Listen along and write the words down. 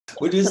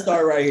We'll just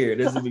start right here.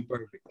 This will be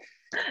perfect.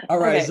 All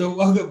right. Okay. So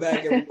welcome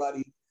back,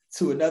 everybody,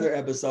 to another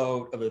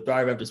episode of the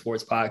Thrive After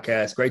Sports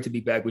podcast. Great to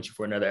be back with you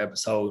for another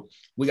episode.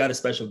 We got a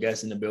special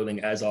guest in the building,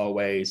 as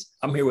always.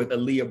 I'm here with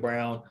Aaliyah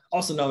Brown,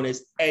 also known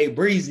as A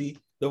Breezy,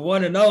 the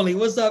one and only.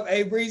 What's up,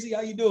 A Breezy? How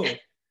you doing?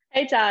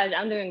 Hey, Taj,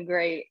 I'm doing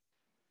great.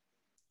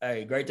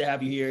 Hey, great to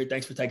have you here.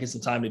 Thanks for taking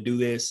some time to do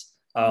this.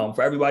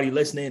 For everybody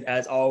listening,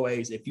 as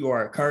always, if you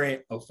are a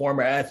current, a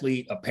former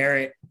athlete, a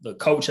parent, the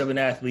coach of an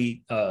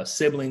athlete, a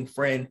sibling,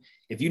 friend,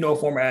 if you know a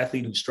former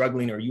athlete who's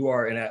struggling, or you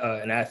are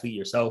an athlete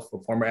yourself, a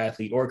former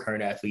athlete or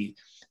current athlete,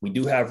 we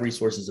do have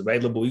resources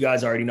available. You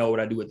guys already know what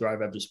I do with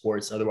Thrive After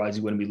Sports. Otherwise,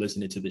 you wouldn't be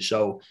listening to the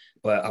show.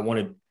 But I want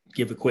to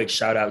give a quick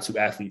shout out to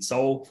Athlete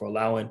Soul for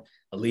allowing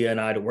Aaliyah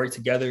and I to work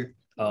together.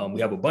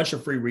 We have a bunch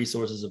of free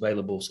resources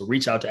available. So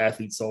reach out to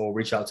Athlete Soul,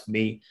 reach out to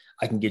me.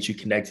 I can get you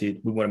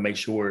connected. We want to make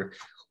sure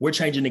we're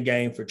changing the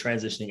game for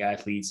transitioning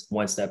athletes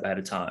one step at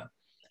a time.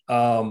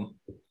 Aaliyah,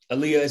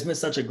 it's been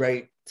such a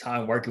great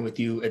time working with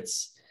you. It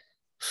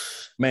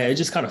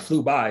just kind of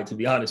flew by, to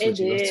be honest with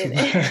you. It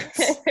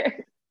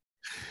did.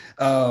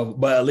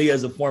 But Aaliyah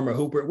is a former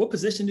hooper. What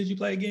position did you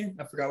play again?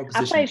 I forgot what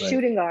position I you played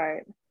shooting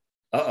guard.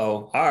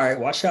 Uh-oh. All right.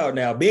 Watch out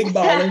now. Big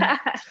baller.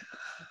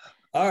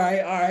 All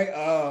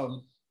right.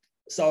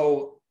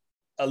 So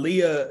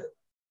Aaliyah,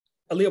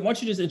 why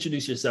don't you just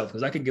introduce yourself?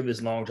 Because I could give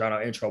this long drawn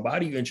out intro, but how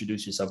do you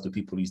introduce yourself to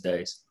people these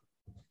days?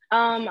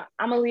 I'm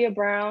Aaliyah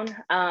Brown.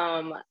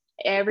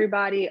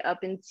 Everybody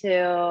up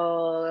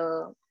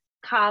until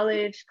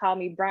college called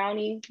me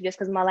Brownie just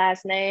because my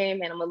last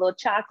name, and I'm a little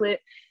chocolate.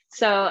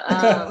 So,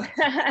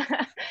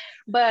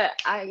 but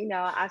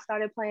I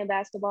started playing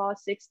basketball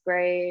 6th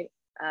grade.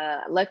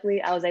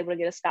 Luckily, I was able to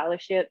get a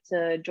scholarship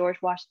to George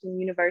Washington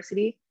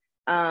University.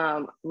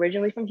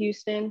 Originally from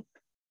Houston.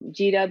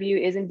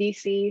 GW is in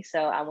DC,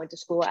 so I went to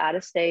school out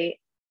of state,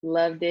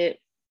 loved it.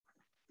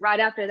 Right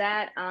after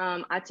that,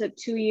 I took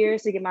 2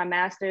 years to get my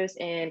master's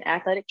in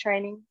athletic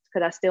training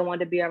because I still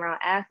wanted to be around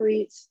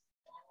athletes.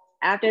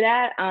 After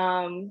that,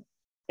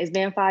 it's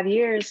been 5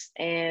 years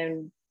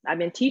and I've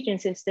been teaching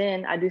since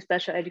then. I do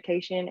special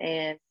education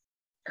and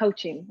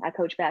coaching. I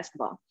coach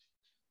basketball.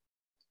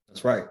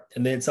 That's right.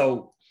 And then,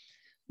 so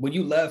when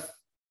you left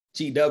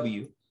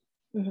GW,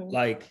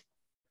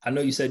 I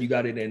know you said you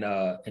got it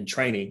in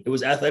training. It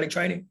was athletic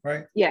training,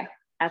 right? Yeah,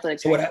 athletic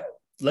training.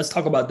 Let's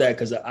talk about that,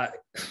 because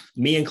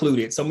me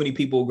included, so many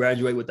people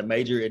graduate with a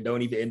major and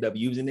don't even end up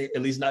using it,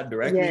 at least not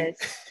directly.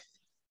 Yes.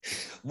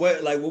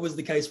 What was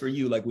the case for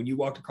you? Like when you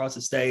walked across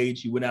the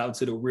stage, you went out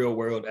into the real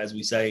world, as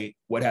we say,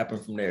 what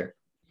happened from there?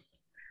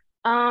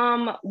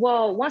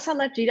 Well, once I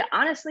left GW,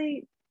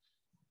 honestly,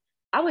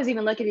 I was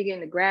even lucky to get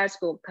into grad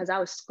school because I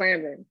was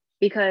scrambling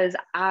because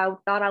I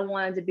thought I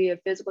wanted to be a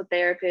physical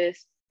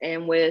therapist,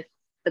 and with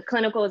the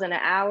clinicals and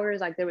the hours,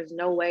 like there was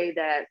no way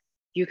that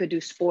you could do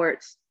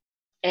sports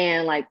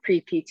and like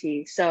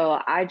pre-PT. So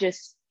I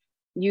just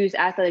used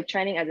athletic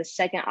training as a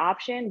second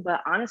option.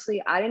 But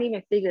honestly, I didn't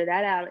even figure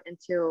that out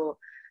until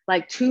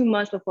like 2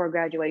 months before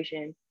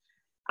graduation.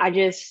 I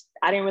didn't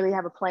really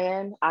have a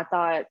plan. I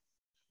thought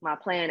my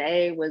plan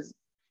A was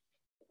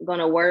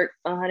gonna work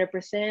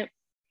 100%.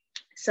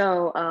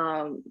 So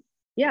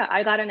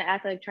I got into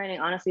athletic training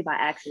honestly by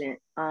accident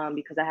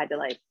because I had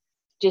to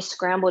just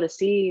scramble to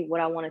see what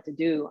I wanted to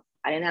do.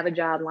 I didn't have a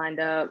job lined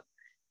up.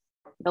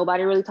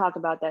 Nobody really talked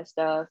about that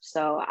stuff.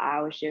 So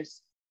I was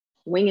just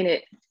winging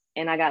it.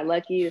 And I got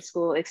lucky. The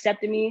school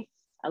accepted me.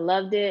 I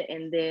loved it.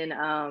 And then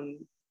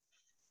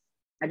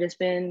I just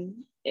been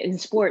in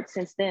sports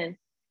since then.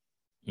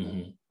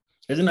 Mm-hmm.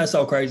 Isn't that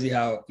so crazy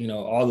how,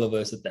 all of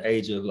us at the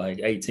age of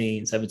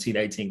 17,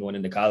 18 going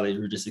into college,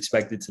 we're just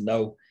expected to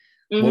know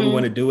what we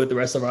want to do with the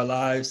rest of our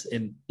lives.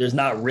 And there's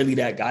not really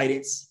that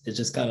guidance. It's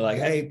just kind of like,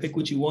 hey, pick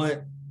what you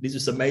want. These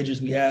are some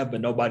majors we have, but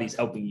nobody's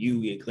helping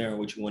you get clear on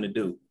what you want to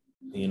do,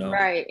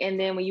 Right. And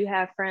then when you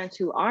have friends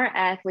who aren't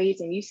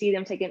athletes and you see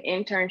them taking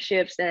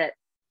internships that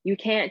you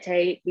can't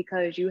take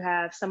because you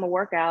have summer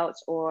workouts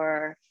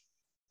or,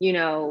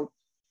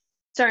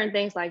 certain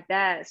things like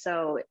that.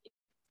 So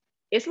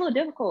it's a little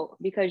difficult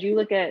because you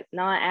look at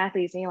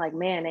non-athletes and you're like,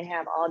 man, they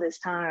have all this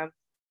time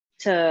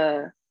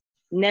to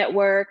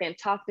network and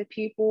talk to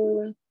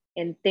people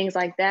and things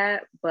like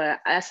that. But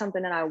that's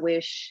something that I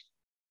wish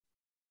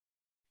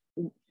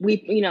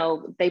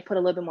they put a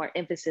little bit more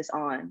emphasis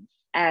on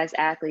as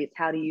athletes.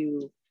 How do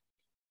you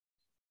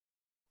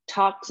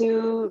talk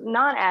to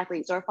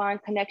non-athletes or find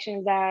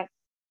connections that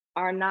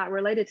are not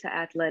related to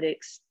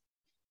athletics?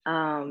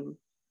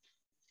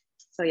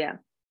 So yeah.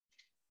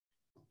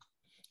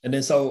 And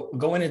then, so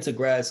going into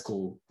grad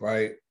school,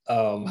 right?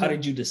 How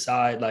did you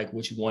decide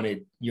what you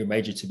wanted your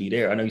major to be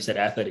there? I know you said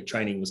athletic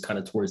training was kind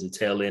of towards the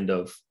tail end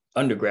of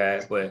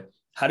undergrad, but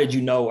how did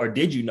you know, or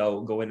did you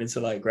know going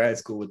into grad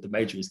school what the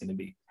major was going to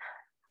be?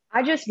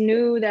 I just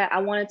knew that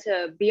I wanted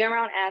to be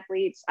around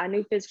athletes. I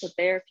knew physical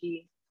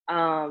therapy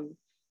because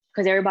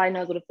everybody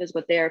knows what a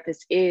physical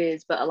therapist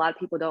is, but a lot of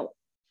people don't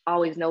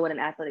always know what an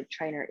athletic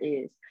trainer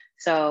is.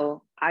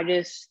 So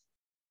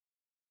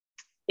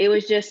it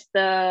was just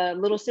the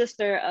little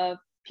sister of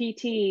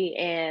PT,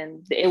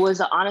 and it was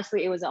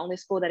honestly, it was the only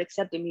school that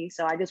accepted me.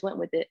 So I just went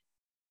with it.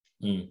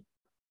 Mm.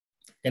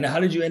 And how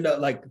did you end up,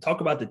 like,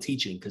 talk about the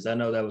teaching? Because I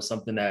know that was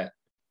something that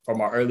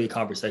from our early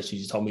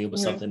conversations, you told me it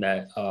was something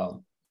that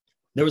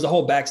there was a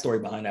whole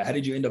backstory behind that. How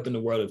did you end up in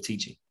the world of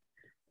teaching?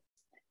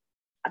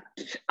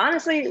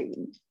 Honestly,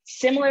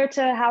 similar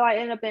to how I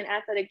ended up in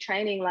athletic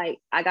training. Like,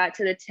 I got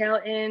to the tail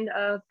end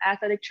of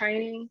athletic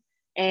training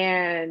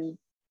and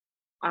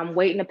I'm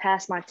waiting to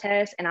pass my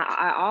test. And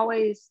I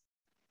always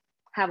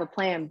have a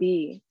plan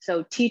B.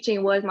 So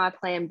teaching was my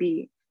plan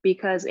B,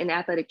 because in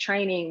athletic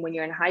training, when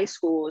you're in high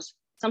schools,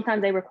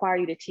 sometimes they require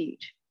you to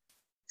teach.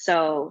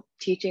 So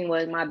teaching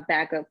was my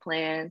backup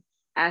plan.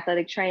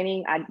 Athletic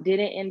training, I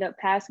didn't end up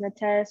passing the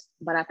test,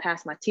 but I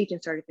passed my teaching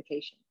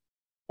certification.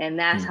 And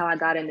that's how I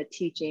got into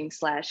teaching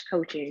 /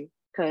 coaching,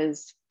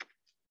 because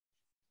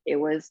it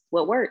was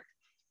what worked.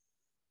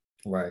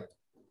 Right.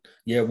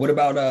 Yeah. What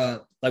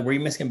about like, were you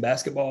missing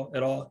basketball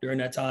at all during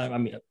that time? I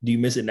mean, do you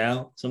miss it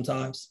now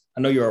sometimes?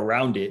 I know you're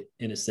around it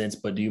in a sense,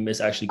 but do you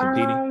miss actually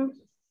competing?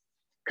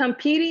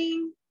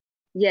 Competing,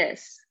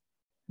 yes,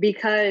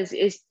 because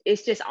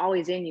it's just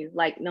always in you.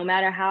 Like, no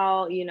matter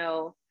how,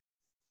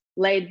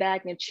 laid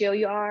back and chill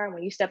you are,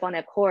 when you step on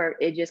that court,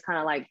 it just kind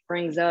of like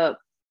brings up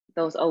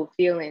those old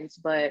feelings.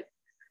 But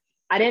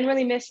I didn't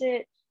really miss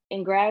it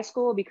in grad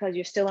school because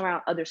you're still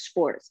around other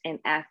sports and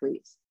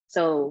athletes.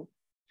 So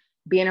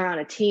being around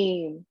a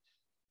team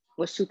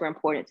was super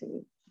important to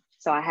me.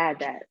 So I had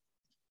that.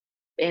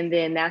 And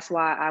then that's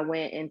why I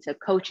went into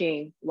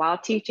coaching while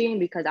teaching,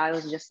 because I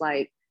was just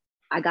like,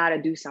 I got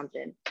to do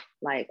something.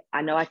 Like,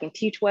 I know I can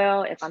teach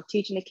well. If I'm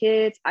teaching the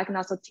kids, I can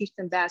also teach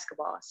them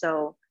basketball.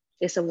 So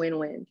it's a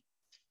win-win.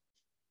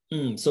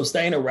 So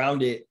staying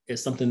around it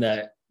is something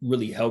that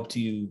really helped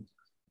you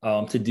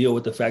to deal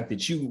with the fact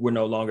that you were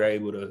no longer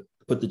able to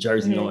put the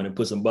jersey on and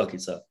put some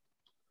buckets up.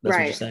 That's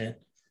what you're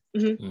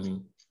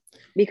saying?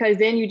 Because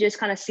then you just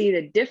kind of see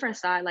the different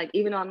side. Like,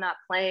 even though I'm not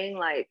playing,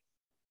 like,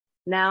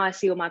 now I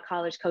see what my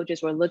college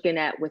coaches were looking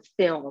at with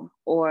film,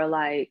 or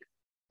like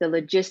the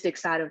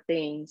logistics side of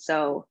things.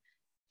 So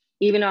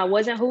even though I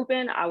wasn't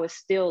hooping, I was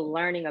still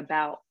learning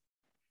about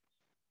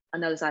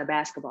another side of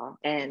basketball.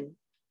 And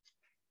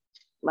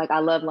like, I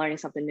love learning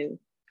something new.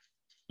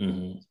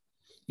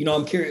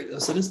 I'm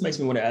curious. So this makes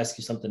me want to ask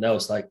you something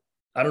else. Like,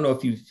 I don't know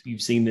if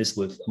you've seen this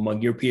with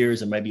among your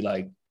peers, and maybe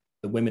like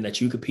the women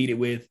that you competed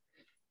with.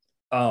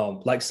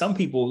 Like, some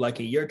people, like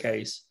in your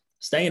case,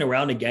 staying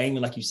around the game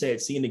and, like you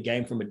said, seeing the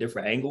game from a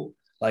different angle,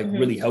 like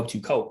really helped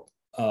you cope,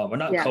 or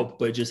not cope,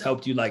 but just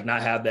helped you like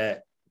not have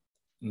that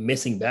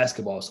missing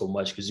basketball so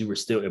much because you were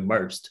still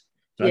immersed.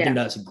 And I think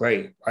that's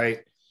great,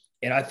 right?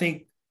 And I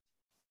think,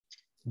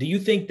 do you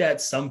think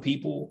that some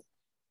people,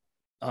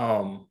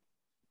 how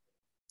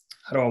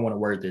do I want to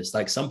word this?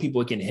 Like, some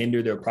people, it can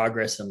hinder their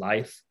progress in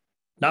life.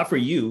 Not for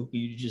you,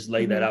 you just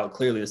laid that out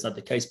clearly. That's not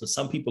the case. But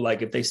some people,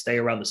 like, if they stay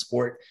around the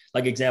sport,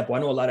 like example, I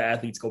know a lot of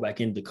athletes go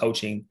back into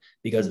coaching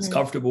because it's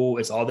comfortable,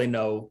 it's all they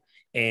know,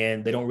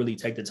 and they don't really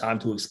take the time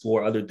to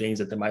explore other things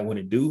that they might want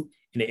to do.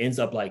 And it ends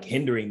up like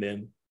hindering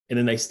them. And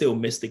then they still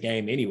miss the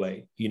game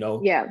anyway,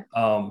 Yeah.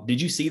 Did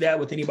you see that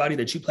with anybody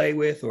that you play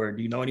with, or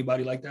do you know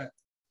anybody like that?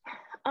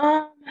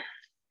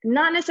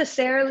 Not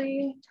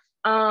necessarily.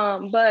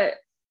 But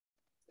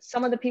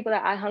some of the people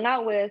that I hung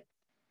out with,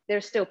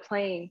 they're still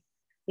playing.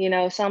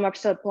 Some are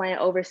still playing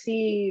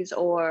overseas,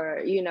 or,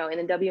 in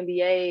the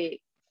WNBA,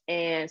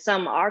 and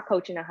some are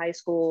coaching in high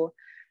school.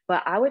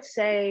 But I would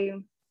say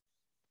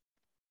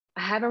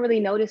I haven't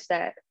really noticed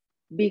that,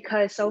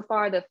 because so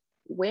far the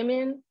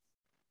women,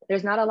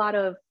 there's not a lot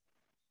of,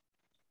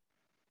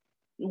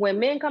 when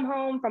men come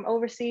home from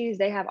overseas,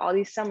 they have all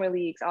these summer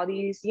leagues, all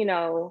these,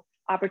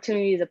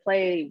 opportunities to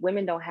play.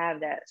 Women don't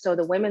have that. So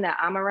the women that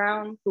I'm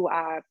around, who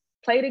I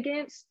played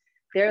against,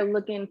 they're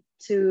looking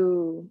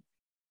to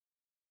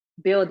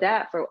build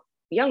that for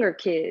younger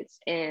kids.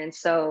 And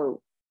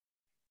so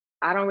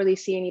I don't really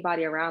see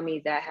anybody around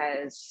me that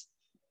has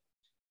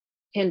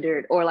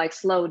hindered or like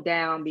slowed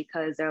down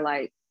because they're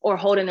like, or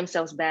holding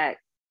themselves back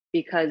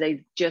because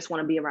they just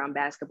want to be around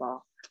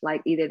basketball.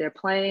 Like, either they're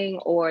playing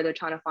or they're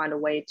trying to find a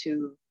way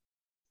to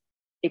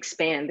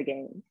expand the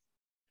game.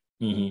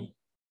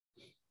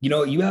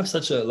 You have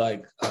such a,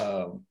 like,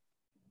 of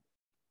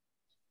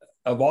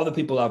all the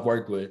people I've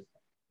worked with,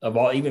 of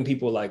all, even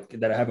people like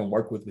that I haven't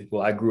worked with,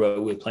 people I grew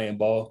up with playing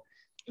ball,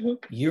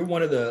 you're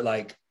one of the,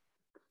 like,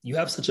 you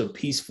have such a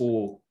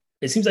peaceful,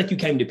 it seems like you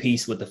came to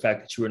peace with the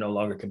fact that you were no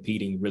longer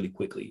competing really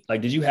quickly.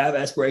 Like, did you have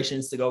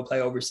aspirations to go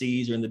play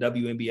overseas or in the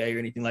WNBA or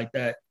anything like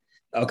that?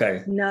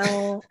 Okay.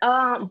 No,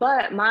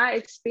 but my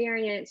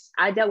experience,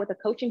 I dealt with a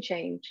coaching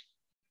change,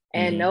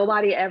 and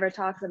nobody ever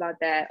talks about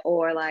that.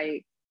 Or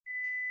like,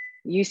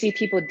 you see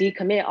people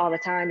decommit all the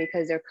time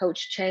because their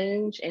coach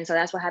changed. And so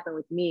that's what happened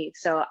with me.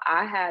 So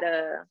I had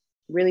a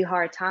really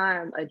hard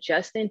time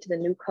adjusting to the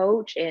new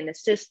coach and the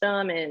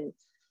system. And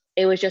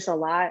it was just a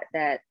lot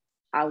that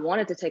I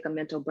wanted to take a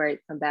mental break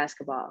from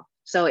basketball.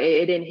 So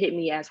it didn't hit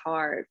me as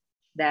hard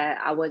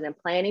that I wasn't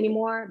playing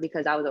anymore,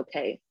 because I was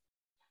okay.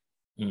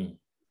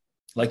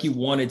 Like you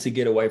wanted to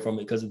get away from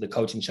it because of the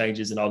coaching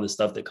changes and all the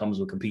stuff that comes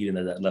with competing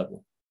at that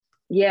level.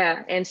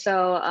 Yeah. And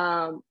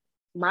so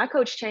my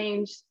coach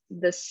changed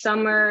the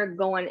summer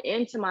going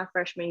into my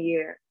freshman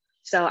year.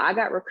 So I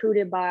got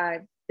recruited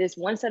by this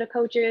one set of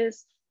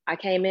coaches. I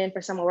came in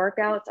for summer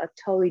workouts, a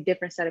totally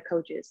different set of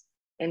coaches.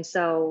 And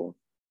so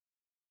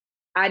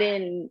I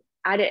didn't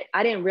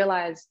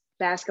realize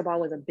basketball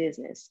was a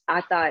business.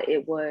 I thought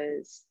it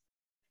was,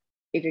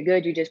 if you're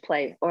good, you just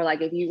play. Or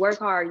like, if you work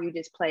hard, you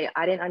just play.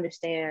 I didn't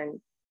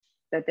understand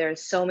that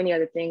there's so many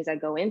other things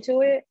that go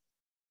into it.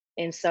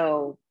 And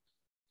so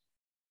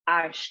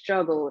I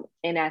struggled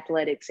in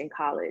athletics in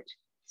college.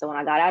 So when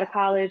I got out of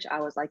college,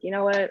 I was like, you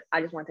know what?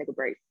 I just want to take a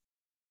break.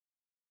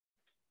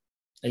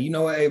 And you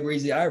know what, hey,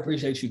 Breezy, I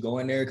appreciate you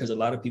going there because a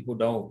lot of people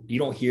you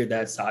don't hear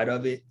that side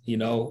of it, you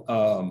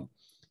know?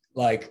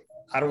 Like,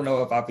 I don't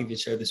know if I've even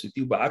shared this with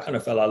you, but I kind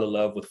of fell out of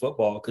love with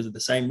football because of the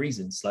same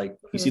reasons. Like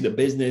you see the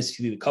business,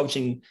 you see the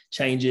coaching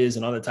changes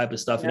and all that type of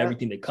stuff and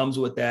everything that comes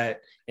with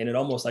that. And it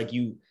almost like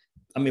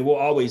we'll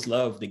always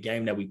love the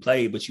game that we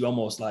play, but you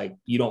almost like,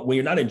 when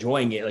you're not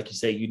enjoying it, like you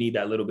say, you need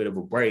that little bit of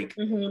a break.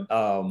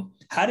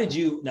 How did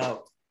you,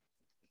 now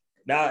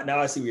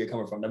I see where you're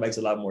coming from. That makes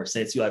a lot more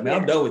sense. You're like, man,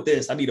 I'm done with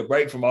this. I need a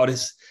break from all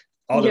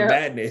the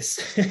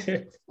madness.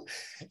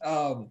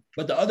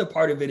 But the other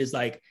part of it is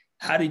like,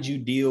 how did you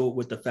deal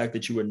with the fact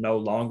that you were no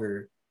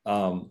longer,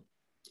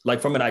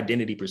 like from an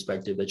identity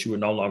perspective, that you were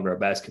no longer a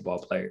basketball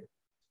player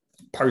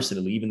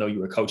personally, even though you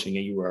were coaching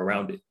and you were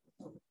around it?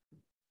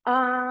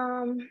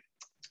 I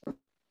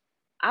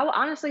would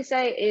honestly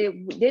say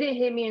it didn't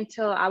hit me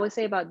until I would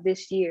say about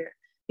this year,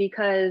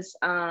 because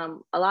a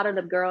lot of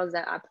the girls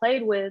that I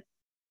played with,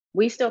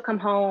 we still come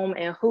home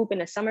and hoop in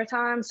the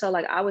summertime. So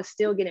like I was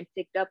still getting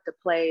picked up to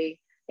play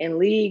in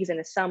leagues in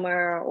the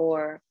summer,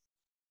 or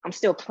I'm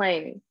still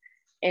playing.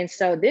 And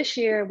so this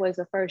year was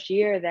the first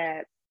year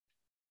that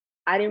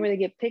I didn't really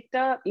get picked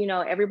up. You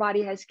know,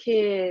 everybody has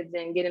kids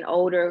and getting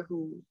older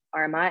who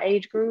are in my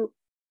age group.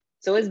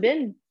 So it's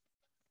been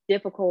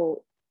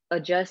difficult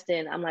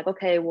adjusting. I'm like,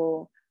 okay,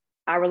 well,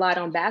 I relied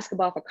on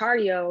basketball for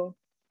cardio.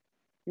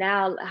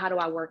 Now, how do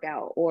I work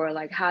out? Or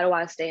like, how do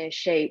I stay in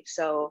shape?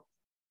 So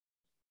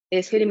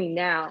it's hitting me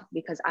now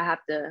because I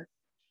have to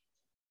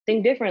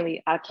think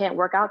differently. I can't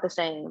work out the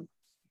same,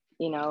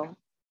 you know?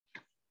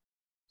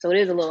 So it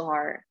is a little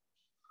hard.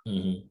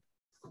 Mm-hmm.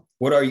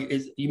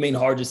 You mean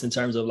hard just in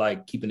terms of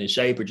like keeping in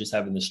shape or just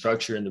having the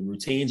structure and the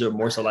routines, or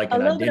more so like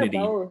an identity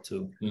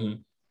too? Mm-hmm.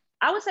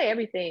 I would say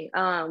everything,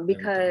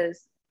 because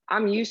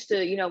I'm used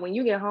to, you know, when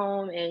you get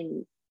home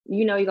and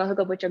you know you're gonna hook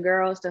up with your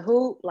girls to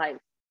hoop, like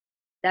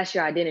that's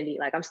your identity.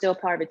 Like I'm still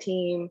part of a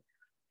team.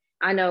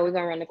 I know we're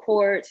gonna run the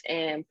courts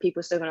and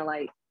people still gonna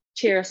like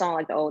cheer us on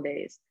like the old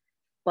days,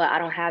 but I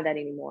don't have that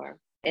anymore.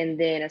 And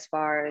then as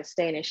far as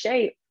staying in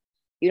shape,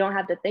 you don't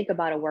have to think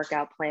about a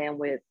workout plan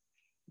with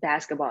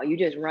basketball. You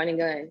just run and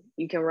gun.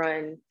 You can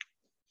run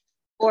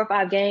 4 or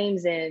 5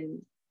 games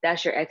and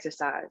that's your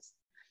exercise.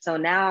 So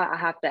now I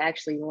have to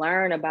actually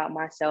learn about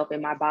myself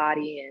and my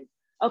body. And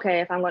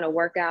okay, if I'm going to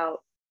work out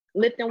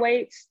lifting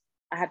weights,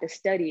 I have to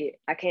study it.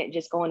 I can't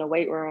just go in the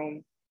weight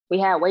room. We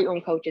had weight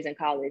room coaches in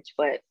college,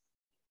 but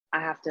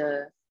I have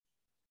to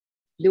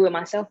do it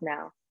myself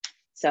now.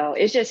 So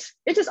it's just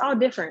all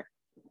different.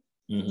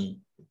 Mm-hmm.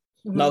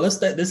 No,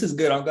 this is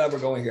good. I'm glad we're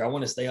going here. I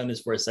want to stay on this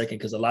for a second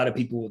because a lot of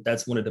people,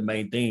 that's one of the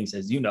main things,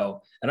 as you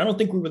know, and I don't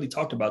think we really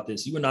talked about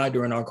this. You and I,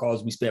 during our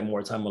calls, we spent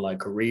more time on like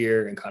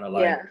career and kind of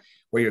like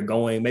where you're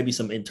going, maybe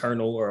some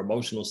internal or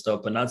emotional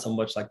stuff, but not so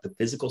much like the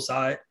physical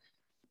side.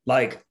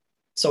 Like,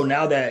 so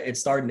now that it's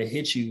starting to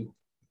hit you,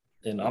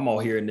 and I'm all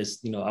hearing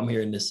this, you know, I'm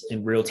hearing this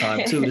in real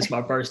time too. This is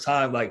my first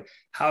time. Like,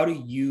 how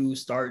do you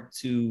start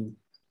to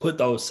put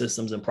those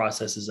systems and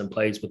processes in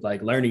place with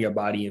like learning your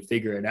body and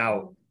figuring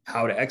out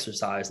how to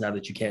exercise now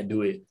that you can't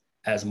do it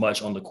as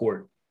much on the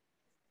court?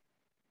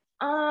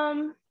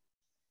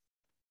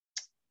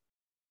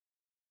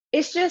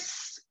 It's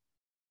just,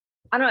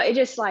 I don't know, it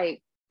just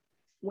like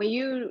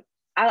when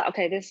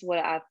okay, this is what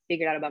I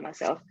figured out about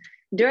myself.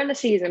 During the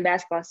season,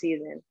 basketball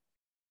season,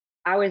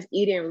 I was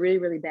eating really,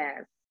 really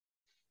bad.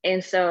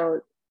 And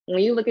so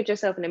when you look at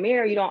yourself in the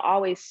mirror, you don't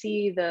always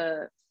see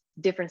the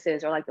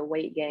differences or like the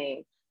weight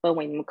gain. But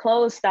when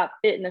clothes stop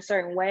fitting a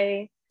certain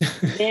way,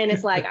 then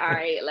it's like, all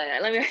right,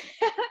 let me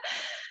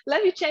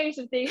let me change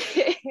some things.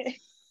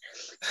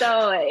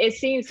 So it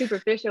seems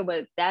superficial,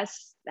 but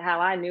that's how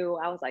I knew.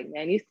 I was like,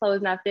 man, these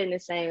clothes not fitting the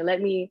same.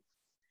 Let me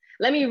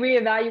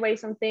reevaluate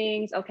some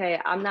things. Okay,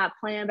 I'm not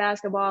playing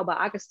basketball, but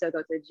I could still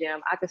go to the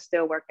gym. I could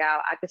still work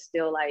out. I could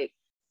still like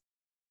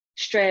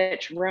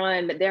stretch,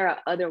 run, but there are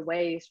other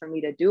ways for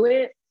me to do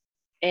it.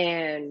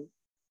 And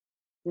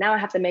now I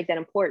have to make that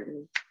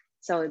important.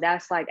 So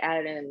that's like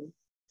added in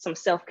some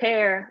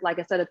self-care. Like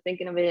instead of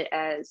thinking of it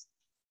as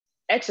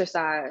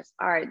exercise,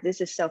 all right,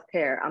 this is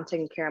self-care. I'm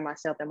taking care of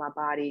myself and my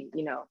body,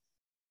 you know,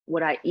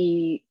 what I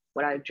eat,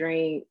 what I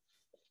drink,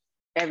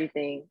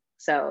 everything.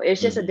 So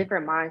it's just a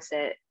different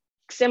mindset,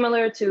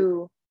 similar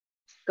to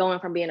going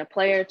from being a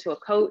player to a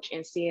coach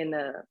and seeing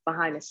the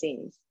behind the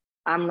scenes.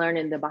 I'm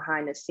learning the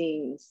behind the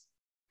scenes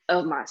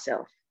of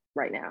myself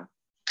right now.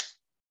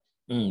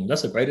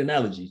 That's a great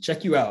analogy.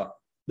 Check you out.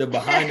 The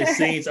behind the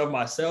scenes of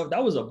myself.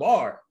 That was a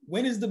bar.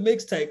 When is the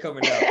mixtape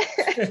coming out?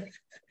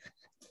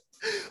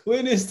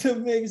 When is the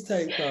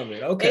mixtape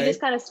coming? Okay. It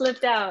just kind of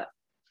slipped out.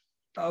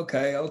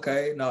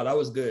 Okay. No, that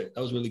was good.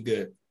 That was really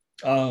good.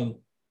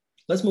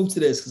 Let's move to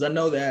this because I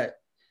know that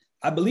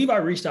I believe I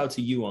reached out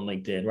to you on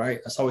LinkedIn, right?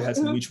 I saw we had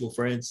some mutual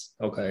friends.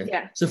 Okay.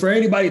 Yeah. So for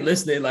anybody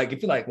listening, like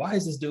if you're like, why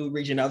is this dude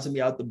reaching out to me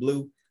out the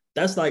blue?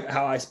 That's like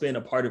how I spend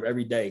a part of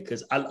every day.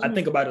 Cause I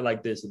think about it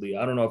like this, Aaliyah.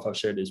 I don't know if I've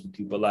shared this with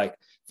you, but like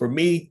for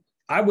me,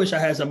 I wish I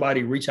had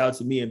somebody reach out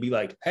to me and be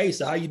like, hey,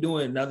 so how you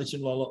doing now that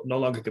you're no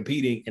longer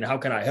competing and how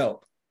can I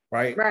help?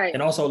 Right.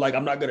 And also like,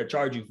 I'm not going to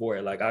charge you for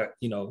it. Like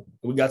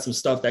we got some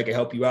stuff that can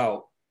help you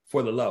out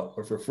for the low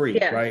or for free.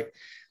 Yeah. Right.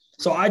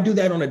 So I do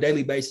that on a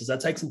daily basis. I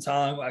take some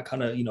time. I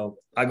kind of,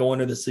 I go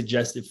into the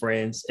suggested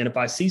friends. And if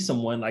I see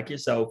someone like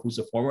yourself, who's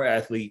a former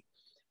athlete,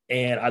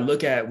 and I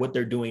look at what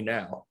they're doing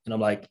now, and I'm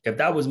like, if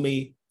that was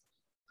me,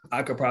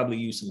 I could probably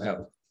use some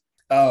help.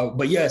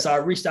 But yeah, so I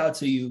reached out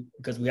to you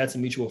because we had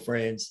some mutual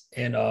friends,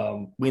 and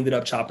we ended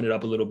up chopping it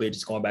up a little bit,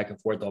 just going back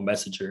and forth on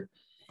Messenger.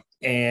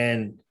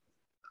 And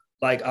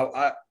like,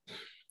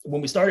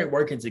 when we started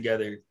working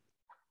together,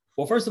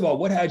 well, first of all,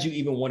 what had you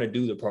even want to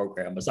do the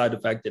program, aside the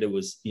fact that it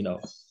was,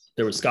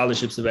 there were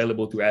scholarships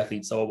available through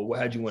Athletes Soul, but what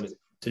had you want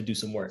to do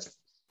some work?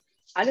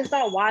 I just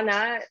thought, why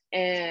not?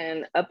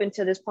 And up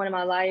until this point in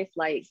my life,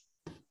 like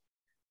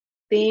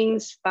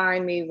things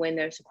find me when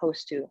they're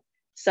supposed to.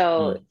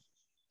 So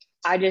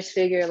I just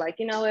figured like,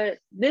 you know what,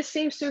 this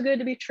seems too good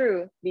to be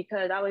true,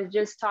 because I was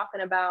just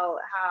talking about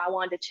how I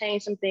wanted to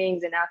change some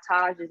things and now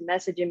Taj is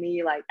messaging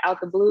me like out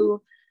the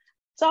blue.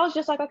 So I was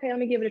just like, okay, let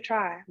me give it a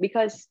try,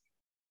 because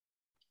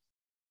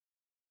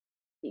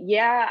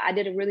yeah, I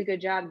did a really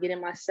good job getting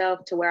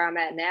myself to where I'm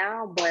at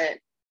now, but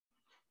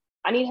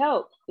I need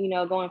help,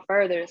 going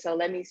further. So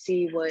let me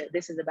see what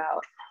this is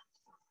about.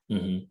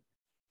 Mm-hmm.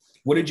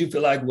 What did you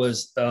feel like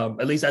was,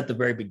 at least at the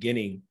very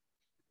beginning,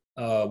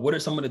 what are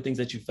some of the things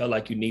that you felt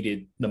like you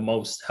needed the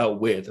most help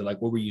with? Or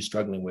like, what were you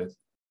struggling with?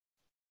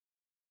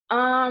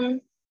 I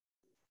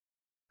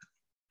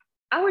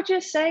would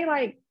just say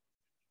like,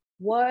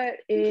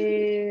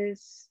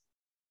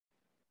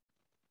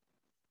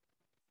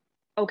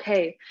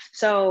 okay,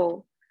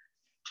 so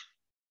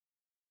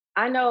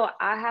I know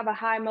I have a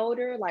high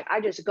motor, like I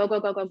just go.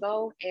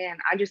 And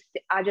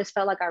I just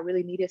felt like I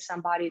really needed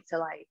somebody to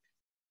like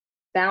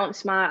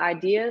bounce my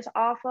ideas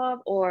off of,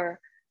 or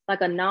like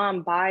a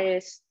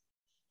non-biased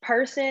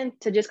person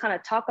to just kind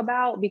of talk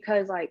about,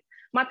 because like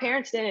my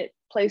parents didn't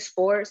play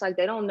sports. Like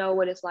they don't know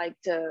what it's like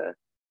to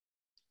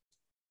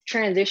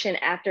transition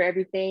after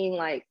everything.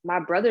 Like my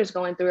brother's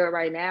going through it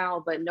right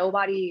now, but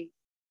nobody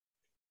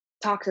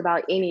talks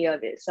about any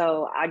of it.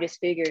 So I just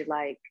figured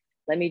like,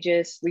 let me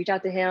just reach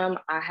out to him.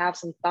 I have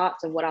some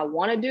thoughts of what I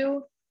want to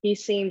do. He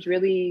seems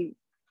really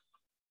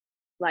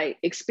like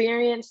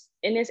experienced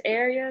in this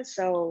area.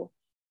 So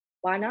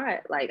why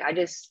not? Like,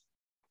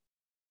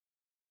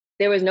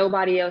 there was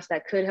nobody else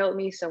that could help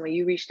me. So when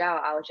you reached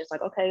out, I was just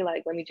like, okay,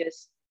 like, let me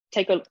just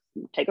take a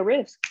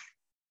risk.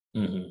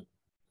 Mm-hmm.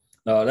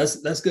 No,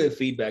 that's good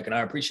feedback. And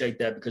I appreciate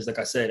that, because like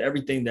I said,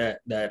 everything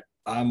that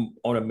I'm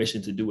on a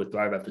mission to do with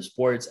Thrive After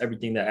Sports,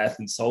 everything that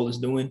Athlete Soul is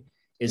doing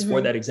is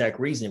for that exact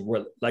reason,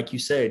 where, like you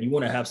said, you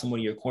want to have someone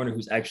in your corner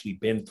who's actually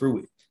been through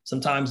it.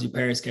 Sometimes your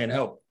parents can't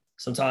help.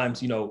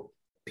 Sometimes,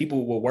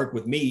 people will work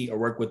with me or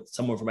work with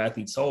someone from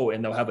Athlete Soul,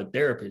 and they'll have a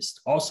therapist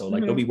also.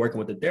 Like they'll be working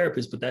with a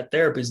therapist, but that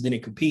therapist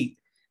didn't compete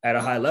at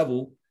a high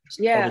level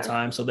all the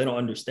time. So they don't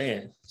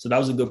understand. So that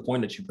was a good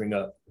point that you bring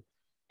up.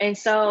 And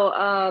so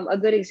a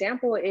good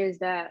example is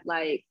that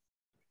like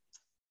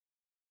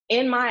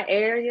in my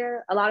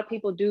area, a lot of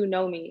people do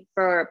know me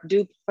for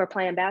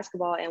playing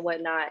basketball and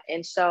whatnot.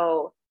 And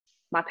so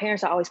my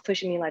parents are always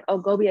pushing me like, oh,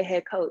 go be a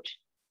head coach.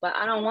 But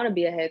I don't want to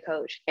be a head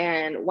coach.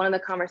 And one of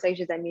the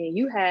conversations that me and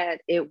you had,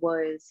 it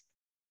was,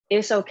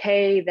 it's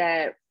okay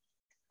that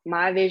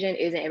my vision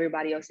isn't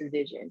everybody else's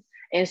vision.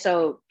 And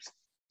so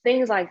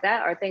things like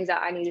that are things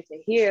that I needed to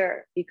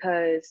hear,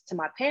 because to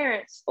my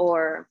parents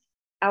or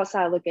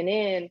outside looking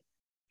in,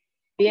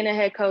 being a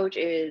head coach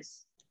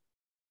is,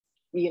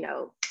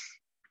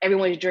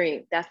 everyone's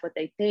dream. That's what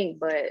they think.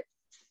 But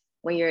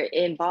when you're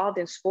involved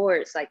in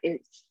sports, like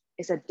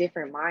it's a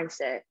different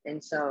mindset.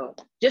 And so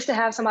just to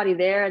have somebody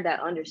there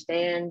that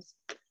understands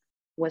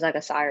was like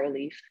a sigh of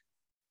relief.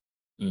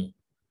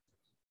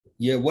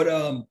 Yeah. What,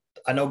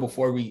 I know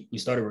before we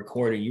started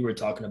recording, you were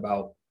talking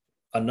about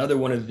another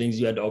one of the things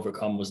you had to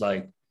overcome was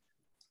like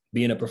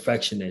being a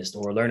perfectionist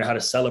or learning how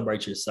to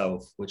celebrate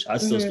yourself, which I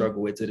still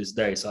struggle with to this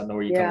day. So I know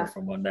where you're coming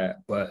from on that.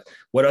 But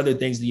what other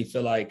things do you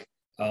feel like,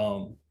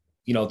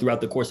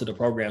 throughout the course of the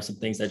program, some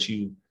things that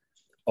you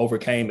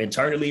overcame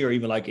internally or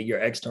even like in your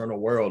external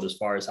world, as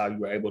far as how you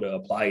were able to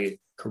apply it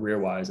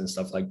career-wise and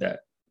stuff like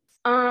that?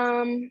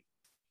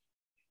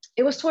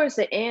 It was towards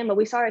the end, but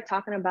we started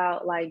talking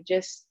about like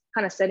just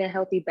kind of setting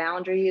healthy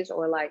boundaries,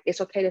 or like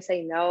it's okay to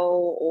say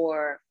no,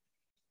 or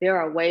there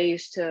are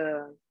ways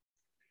to,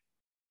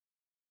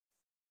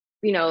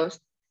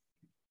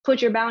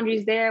 put your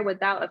boundaries there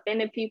without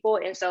offending people.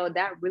 And so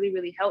that really,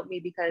 really helped me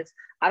because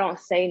I don't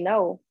say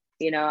no.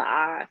 You know,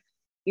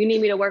 you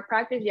need me to work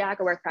practice? Yeah, I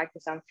can work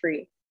practice. I'm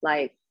free.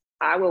 Like,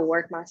 I will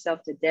work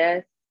myself to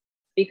death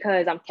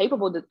because I'm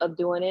capable of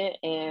doing it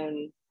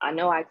and I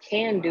know I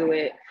can do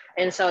it.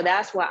 And so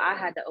that's what I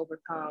had to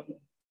overcome,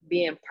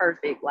 being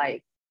perfect.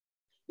 Like,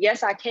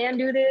 yes, I can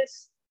do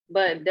this,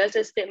 but does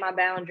this fit my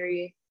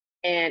boundary?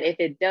 And if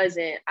it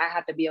doesn't, I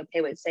have to be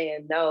okay with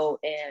saying no,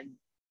 and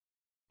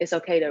it's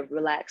okay to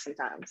relax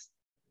sometimes.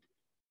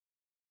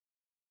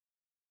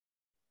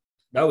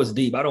 That was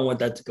deep. I don't want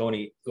that to go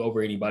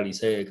over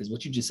anybody's head because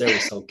what you just said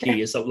was so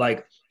key. It's so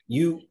like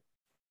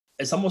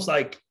it's almost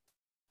like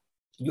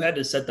you had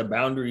to set the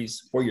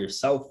boundaries for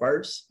yourself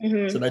first,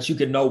 so that you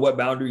could know what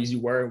boundaries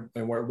you were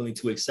and weren't willing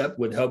to accept,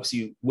 which helped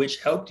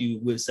you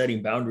with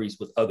setting boundaries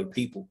with other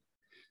people.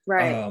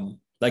 Right.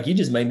 Like you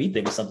just made me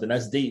think of something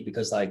that's deep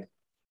because like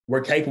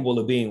we're capable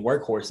of being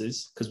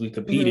workhorses because we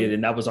competed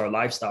and that was our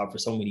lifestyle for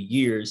so many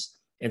years.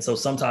 And so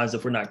sometimes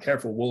if we're not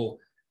careful, we'll,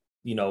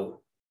 you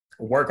know,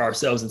 work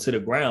ourselves into the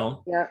ground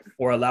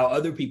or allow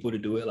other people to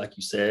do it, like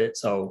you said.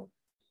 So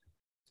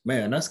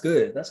man, that's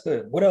good. That's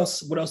good. What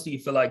else do you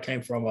feel like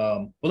came from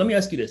well, let me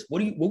ask you this.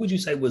 What would you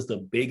say was the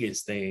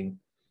biggest thing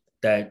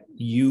that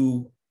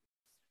you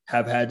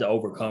have had to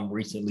overcome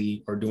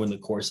recently or during the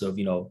course of,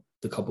 you know,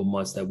 the couple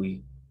months that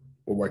we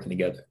were working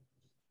together?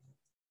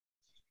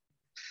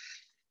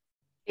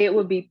 It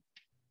would be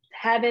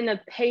having the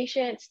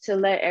patience to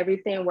let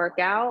everything work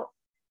out.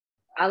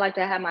 I like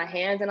to have my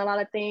hands in a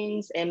lot of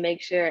things and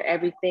make sure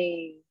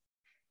everything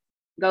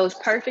goes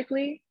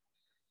perfectly.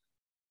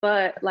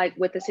 But like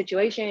with the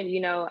situation, you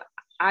know,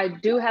 I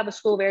do have a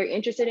school very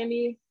interested in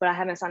me, but I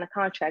haven't signed a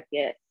contract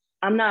yet.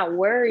 I'm not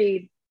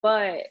worried,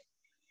 but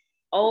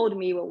old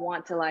me would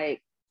want to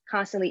like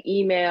constantly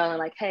email and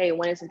like, hey,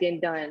 when is it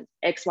getting done?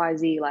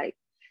 XYZ, like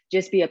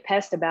just be a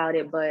pest about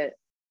it. But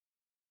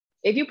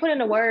if you put in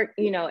the work,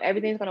 you know,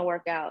 everything's going to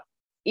work out.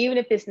 Even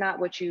if it's not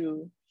what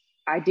you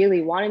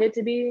ideally wanted it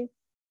to be,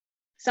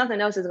 something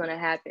else is going to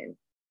happen,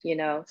 you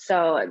know?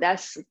 So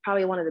that's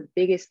probably one of the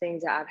biggest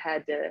things that I've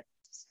had to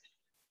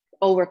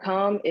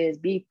overcome is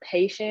be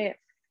patient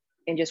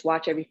and just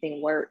watch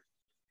everything work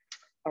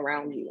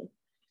around you.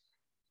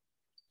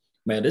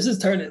 Man, this is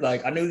turning,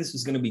 like, I knew this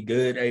was going to be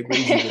good, hey,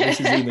 Breezy, but this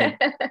is even,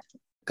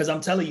 because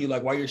I'm telling you,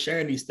 like, while you're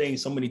sharing these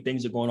things, so many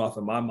things are going off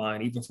in my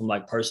mind, even from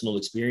like personal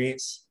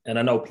experience. And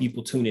I know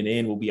people tuning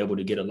in will be able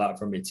to get a lot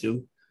from it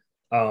too.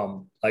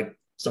 Like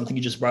something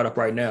you just brought up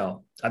right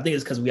now. I think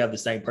it's because we have the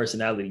same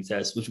personality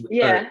test, which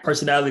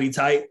personality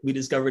type. We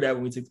discovered that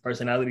when we took the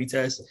personality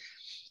test.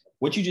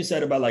 What you just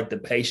said about like the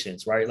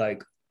patience, right?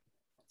 Like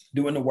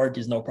doing the work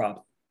is no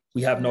problem.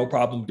 We have no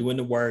problem doing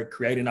the work,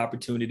 creating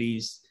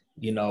opportunities,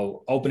 you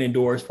know, opening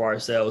doors for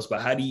ourselves.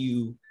 But how do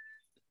you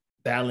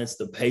balance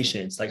the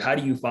patience? Like, how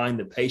do you find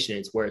the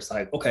patience where it's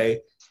like, okay,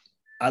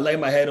 I lay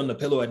my head on the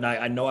pillow at night.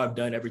 I know I've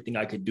done everything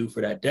I could do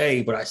for that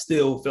day, but I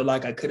still feel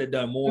like I could have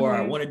done more. I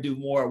want to do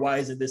more. Why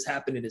isn't this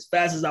happening as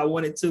fast as I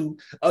wanted to?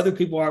 Other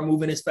people aren't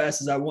moving as fast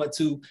as I want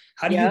to.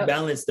 How do you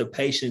balance the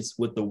patience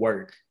with the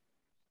work?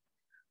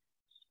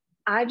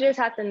 I just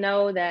have to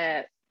know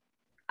that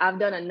I've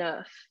done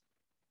enough.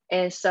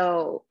 And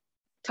so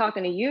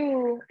talking to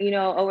you, you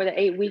know, over the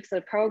 8 weeks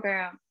of the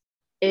program,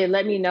 it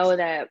let me know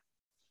that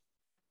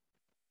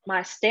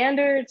my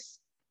standards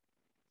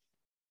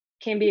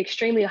can be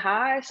extremely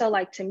high. So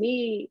like to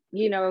me,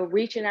 you know,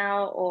 reaching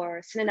out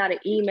or sending out an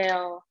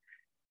email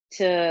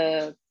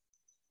to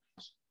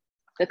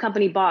the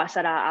company boss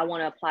that I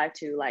want to apply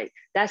to, like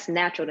that's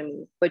natural to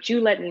me. But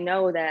you let me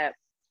know that,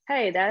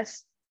 hey,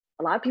 that's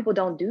a lot of people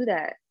don't do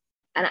that.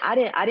 And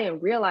I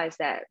didn't realize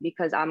that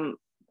because I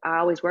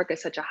always work at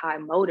such a high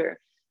motor.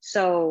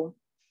 So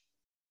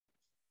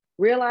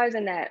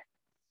realizing that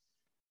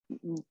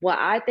what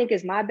I think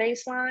is my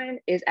baseline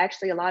is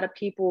actually a lot of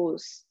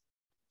people's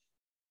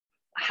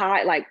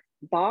high like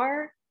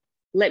bar,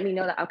 let me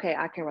know that, okay,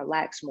 I can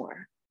relax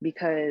more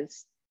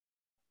because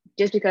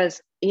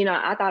you know,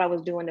 I thought I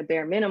was doing the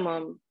bare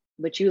minimum,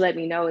 but you let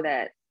me know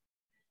that,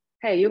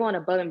 hey, you're going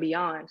above and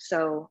beyond.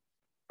 So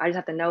I just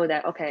have to know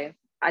that, okay,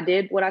 I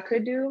did what I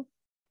could do.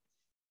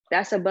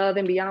 That's above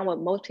and beyond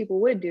what most people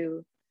would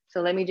do.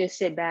 So let me just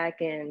sit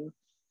back and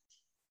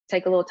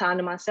take a little time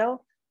to myself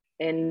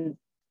and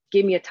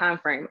give me a time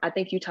frame. I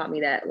think you taught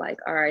me that, like,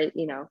 all right,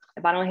 you know,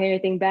 if I don't hear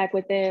anything back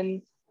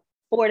within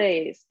 4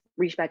 days,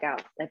 reach back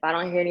out. If I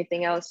don't hear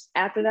anything else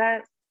after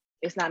that,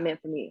 it's not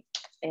meant for me.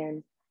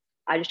 And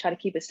I just try to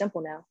keep it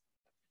simple now.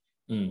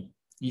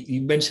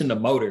 You mentioned the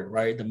motor,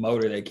 right? The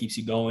motor that keeps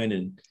you going.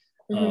 And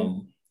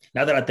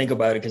now that I think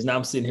about it, because now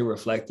I'm sitting here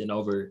reflecting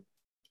over,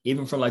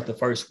 even from like the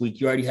first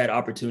week, you already had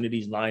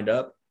opportunities lined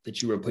up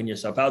that you were putting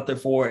yourself out there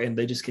for, and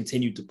they just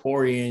continued to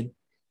pour in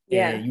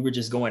and you were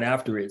just going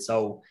after it.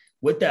 So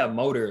with that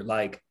motor,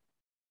 like,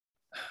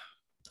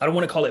 I don't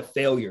want to call it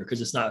failure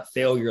because it's not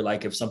failure.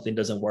 Like if something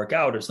doesn't work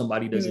out or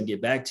somebody doesn't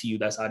get back to you,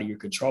 that's out of your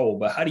control.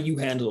 But how do you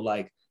handle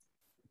like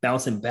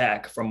bouncing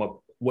back from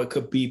what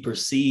could be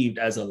perceived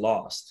as a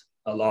loss,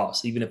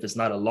 even if it's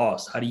not a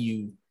loss? How do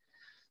you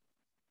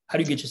How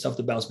do you get yourself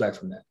to bounce back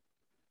from that?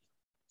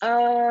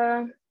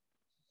 I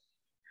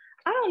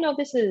don't know if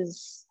this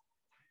is,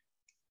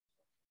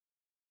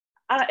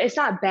 it's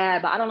not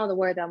bad, but I don't know the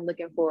word that I'm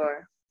looking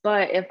for.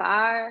 But if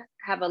I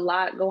have a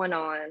lot going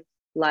on,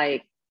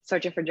 like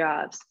searching for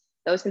jobs,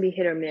 those can be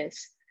hit or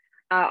miss.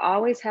 I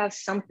always have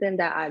something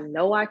that I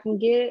know I can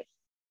get.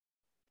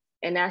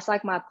 And that's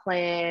like my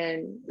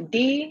plan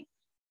D,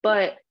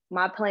 but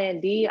my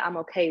plan D, I'm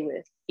okay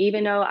with.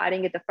 Even though I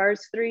didn't get the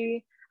first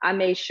three, I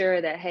made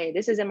sure that, hey,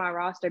 this is in my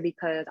roster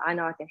because I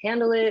know I can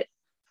handle it.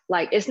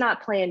 Like, it's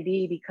not plan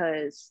B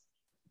because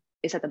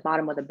it's at the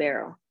bottom of the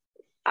barrel.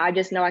 I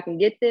just know I can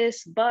get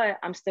this, but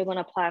I'm still going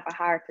to apply for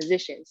higher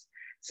positions.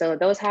 So if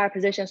those higher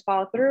positions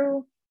fall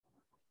through,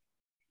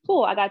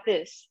 cool, I got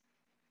this.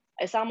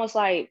 It's almost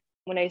like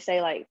when they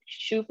say like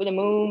shoot for the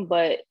moon,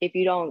 but if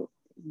you don't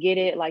get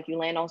it, like you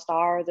land on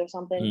stars or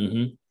something.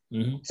 Mm-hmm.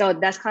 Mm-hmm. So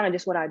that's kind of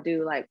just what I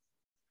do. Like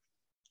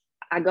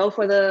I go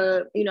for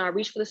I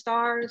reach for the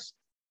stars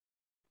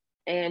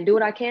and do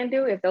what I can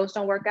do. If those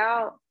don't work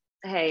out,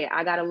 hey,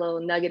 I got a little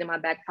nugget in my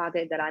back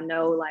pocket that I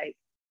know like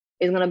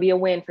is going to be a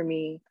win for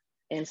me.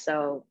 And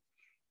so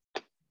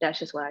that's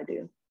just what I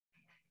do.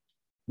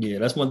 Yeah,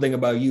 that's one thing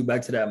about you.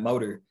 Back to that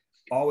motor,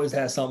 always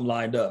has something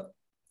lined up.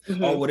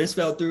 Mm-hmm. Oh, well, this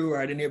fell through, or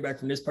I didn't hear back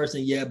from this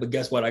person. Yeah, but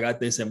guess what? I got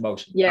this in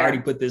motion. Yeah. I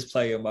already put this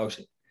play in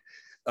motion.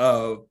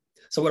 So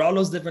with all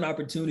those different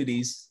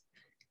opportunities,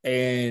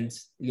 and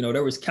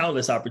there was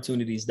countless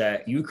opportunities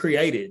that you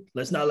created.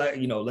 Let's not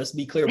let's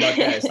be clear about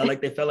that. It's not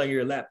like they fell on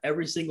your lap.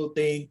 Every single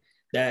thing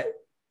that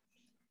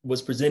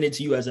was presented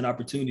to you as an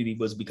opportunity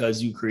was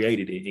because you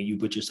created it and you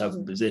put yourself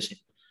in position.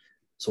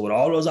 So with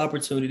all those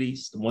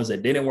opportunities, the ones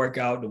that didn't work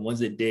out, the ones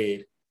that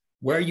did,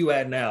 where are you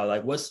at now?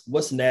 Like,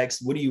 what's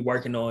next? What are you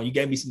working on? You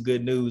gave me some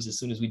good news as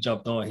soon as we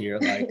jumped on here.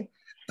 Like,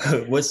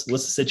 what's the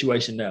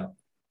situation now?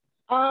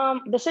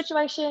 The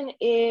situation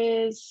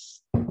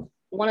is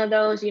one of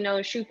those,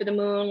 shoot for the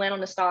moon, land on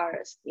the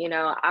stars.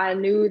 I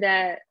knew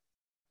that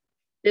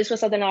this was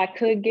something I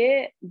could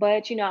get,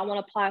 but, I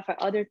want to apply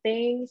for other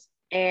things.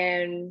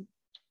 And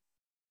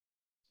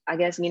I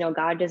guess,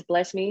 God just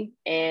blessed me.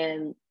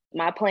 And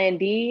my plan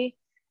D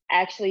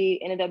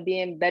actually ended up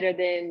being better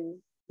than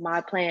my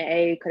plan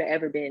A could have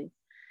ever been.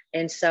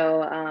 And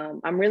so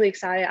I'm really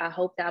excited. I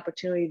hope the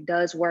opportunity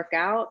does work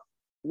out,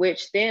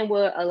 which then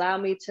will allow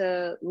me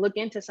to look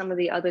into some of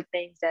the other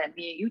things that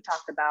me and you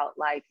talked about,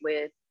 like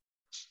with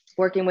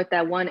working with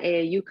that one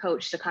AAU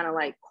coach to kind of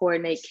like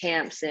coordinate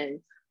camps and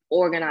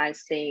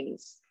organize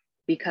things,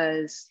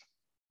 because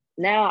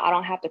now I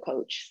don't have to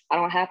coach. I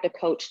don't have to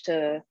coach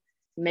to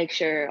make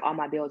sure all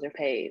my bills are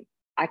paid.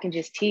 I can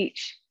just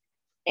teach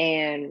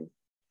and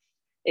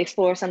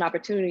explore some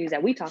opportunities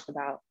that we talked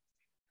about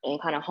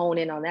and kind of hone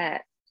in on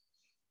that.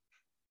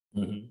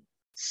 Mm-hmm.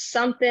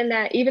 Something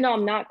that, even though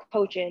I'm not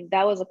coaching,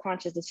 that was a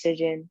conscious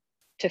decision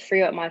to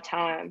free up my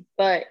time.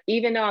 But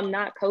even though I'm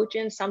not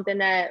coaching, something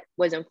that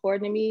was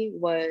important to me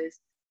was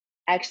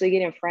actually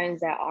getting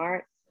friends that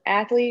aren't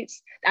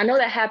athletes. I know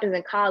that happens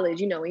in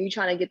college, when you're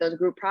trying to get those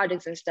group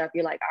projects and stuff,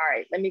 you're like, all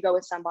right, let me go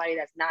with somebody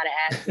that's not an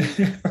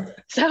athlete.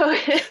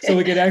 So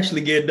we can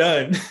actually get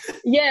done.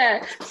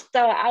 Yeah.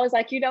 So I was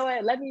like, you know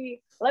what, let me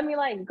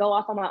like go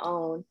off on my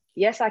own.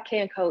 Yes, I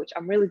can coach.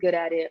 I'm really good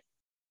at it.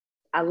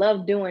 I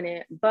love doing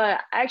it,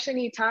 but I actually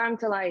need time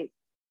to like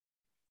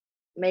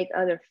make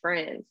other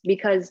friends,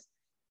 because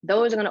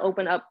those are going to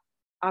open up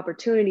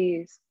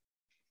opportunities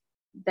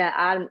that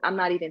I'm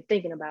not even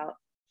thinking about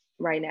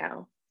right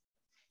now.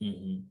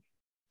 Mm-hmm.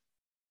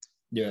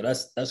 Yeah,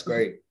 that's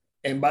great.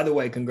 And by the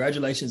way,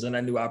 congratulations on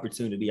that new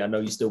opportunity. I know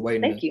you're still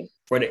waiting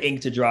for the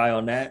ink to dry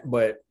on that,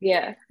 but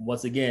yeah,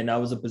 once again, that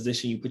was a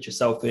position you put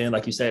yourself in.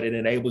 Like you said, it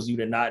enables you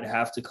to not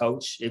have to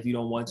coach if you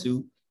don't want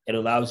to. It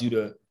allows you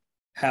to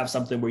have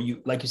something where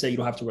you, like you said, you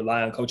don't have to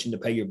rely on coaching to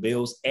pay your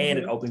bills, and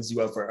it opens you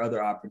up for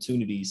other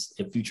opportunities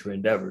in future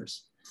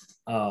endeavors.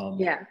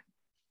 Yeah.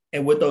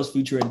 And with those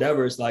future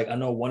endeavors, like I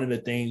know one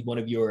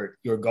of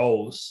your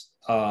goals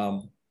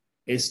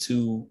is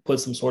to put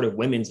some sort of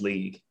women's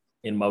league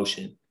in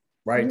motion,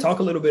 right? Talk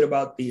a little bit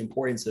about the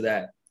importance of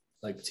that,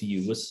 like to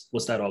you.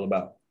 What's that all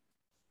about?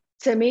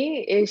 To me,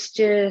 it's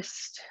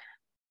just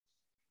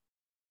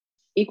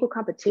equal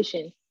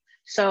competition.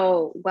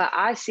 So what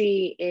I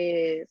see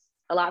is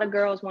a lot of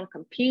girls want to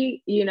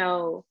compete, they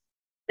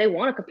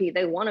want to compete,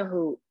 they want to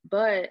hoop,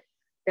 but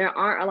there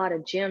aren't a lot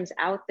of gyms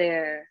out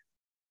there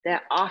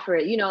that offer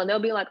it. They'll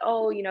be like,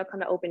 oh,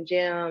 come to open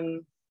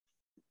gym,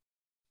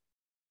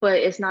 but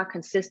it's not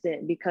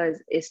consistent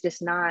because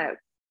it's not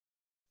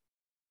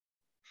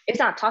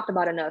talked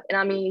about enough. And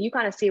I mean, you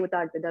kind of see with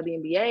like the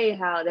WNBA,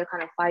 how they're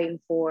kind of fighting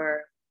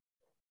for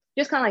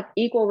just kind of like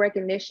equal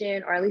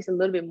recognition, or at least a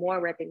little bit more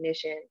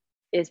recognition.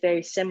 Is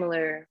very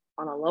similar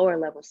on a lower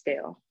level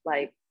scale.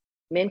 Like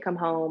men come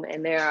home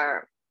and there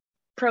are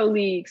pro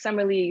leagues,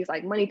 summer leagues,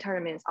 like money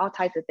tournaments, all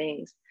types of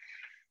things.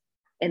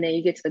 And then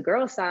you get to the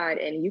girls' side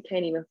and you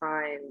can't even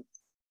find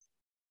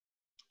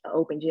an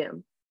open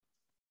gym,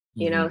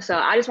 So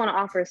I just want to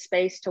offer a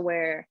space to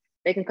where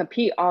they can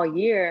compete all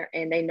year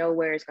and they know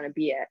where it's going to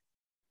be at.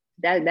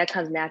 that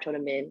comes natural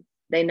to men.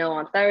 They know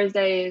on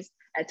Thursdays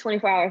at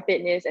 24-hour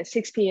fitness at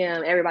 6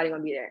 p.m. everybody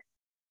gonna be there.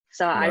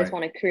 So I just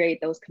want to create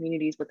those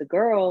communities with the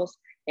girls,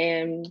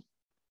 and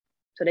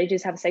so they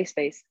just have a safe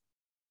space.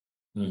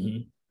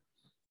 Mm-hmm.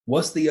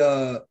 What's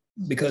the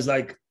because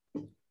like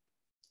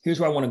here's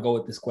where I want to go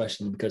with this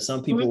question, because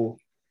some people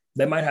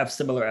they might have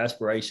similar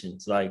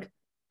aspirations, like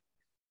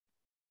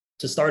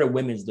to start a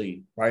women's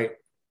league, right?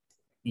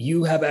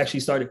 You have actually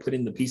started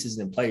putting the pieces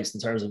in place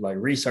in terms of like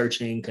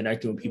researching,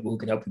 connecting with people who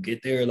can help you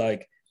get there.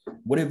 Like,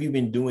 what have you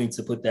been doing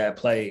to put that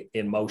play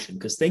in motion?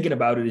 Because thinking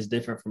about it is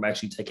different from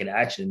actually taking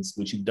actions,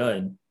 which you've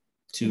done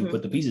to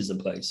put the pieces in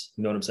place.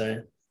 You know what I'm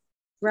saying?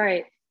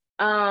 Right.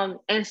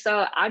 And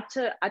so I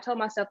told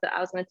myself that I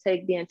was going to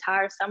take the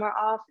entire summer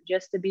off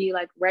just to be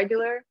like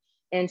regular.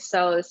 And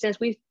so since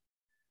we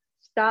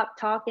stopped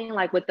talking,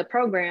 like with the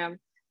program,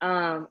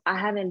 I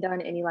haven't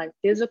done any like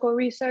physical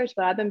research,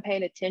 but I've been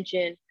paying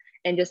attention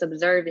and just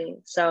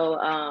observing.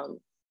 So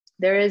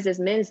there is this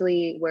men's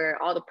league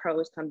where all the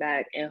pros come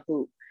back and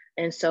hoop.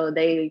 And so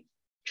they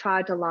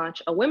tried to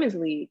launch a women's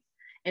league.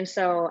 And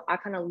so I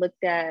kind of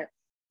looked at,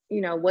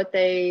 you know, what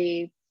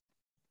they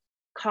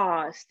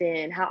cost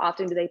and how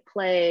often do they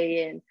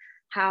play and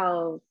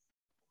how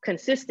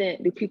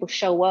consistent do people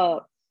show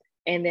up.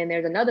 And then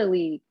there's another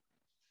league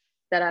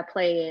that I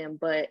play in,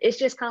 but it's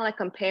just kind of like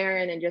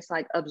comparing and just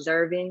like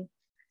observing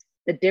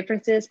the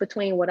differences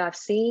between what I've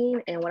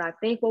seen and what I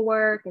think will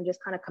work, and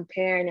just kind of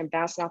comparing and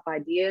bouncing off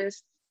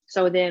ideas.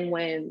 So then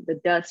when the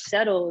dust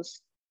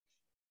settles,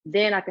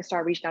 then I can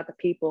start reaching out to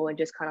people and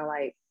just kind of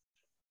like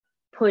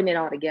putting it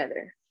all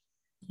together.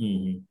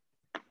 Mm-hmm.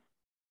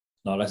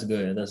 No, that's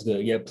good. That's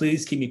good. Yeah,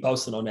 please keep me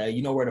posted on that.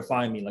 You know where to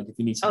find me. Like if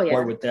you need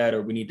support with that,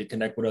 or we need to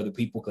connect with other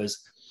people,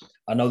 because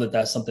I know that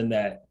that's something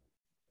that,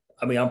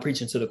 I mean, I'm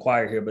preaching to the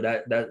choir here, but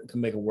that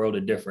can make a world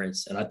of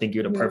difference. And I think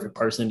you're the perfect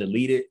person to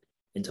lead it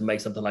and to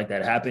make something like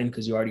that happen,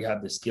 because you already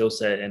have the skill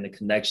set and the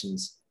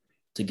connections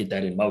to get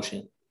that in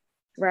motion.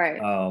 Right.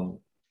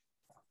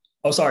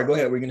 Oh, sorry. Go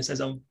ahead. Were you going to say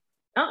something?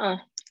 Oh,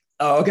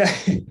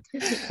 okay.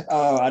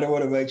 I don't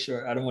want to make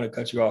sure. I don't want to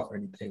cut you off or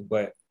anything.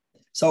 But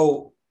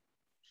so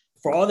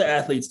for all the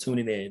athletes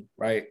tuning in,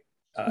 right?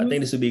 I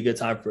think this would be a good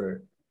time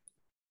for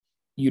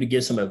you to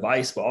give some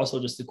advice, but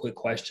also just a quick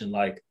question.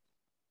 Like,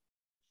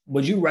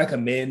 would you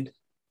recommend,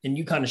 and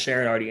you kind of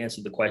Sharon already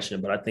answered the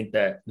question, but I think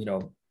that, you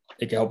know,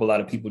 it can help a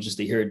lot of people just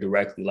to hear it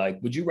directly. Like,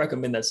 would you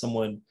recommend that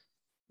someone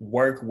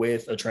work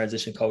with a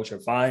transition coach or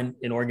find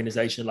an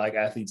organization like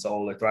Athletes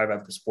Soul or Thrive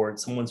After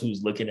Sports, someone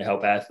who's looking to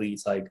help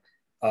athletes? Like,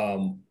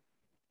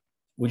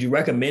 would you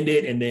recommend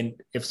it? And then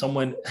if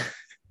someone,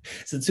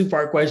 it's a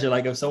two-part question.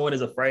 Like if someone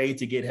is afraid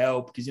to get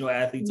help, because, you know,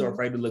 athletes are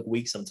afraid to look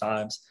weak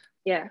sometimes.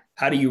 Yeah.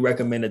 How do you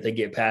recommend that they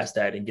get past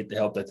that and get the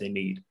help that they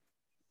need?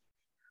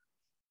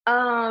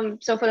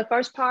 So for the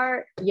first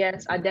part,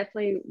 yes, I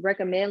definitely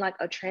recommend like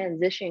a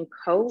transition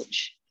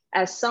coach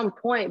at some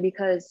point,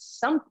 because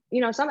some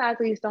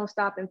athletes don't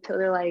stop until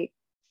they're like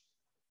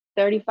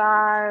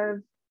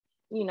 35,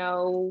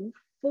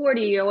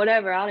 40 or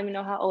whatever. I don't even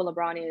know how old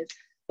LeBron is,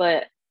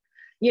 but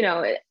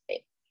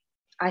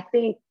I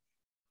think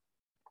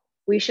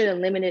we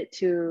shouldn't limit it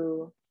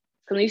to,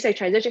 because when you say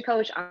transition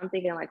coach, I'm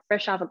thinking like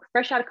fresh out of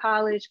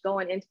college,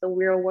 going into the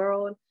real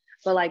world.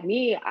 But like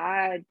me,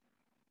 I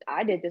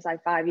did this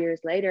like 5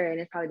 years later, and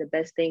it's probably the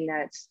best thing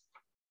that's,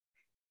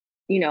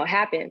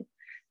 happened.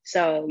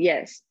 So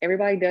yes,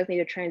 everybody does need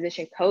a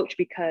transition coach,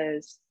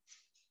 because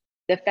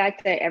the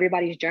fact that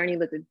everybody's journey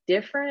looks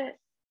different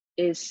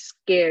is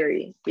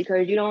scary,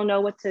 because you don't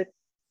know what to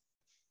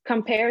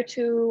compare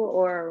to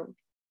or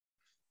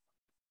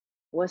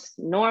what's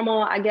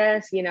normal, I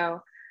guess,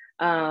 and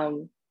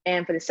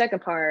for the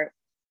second part,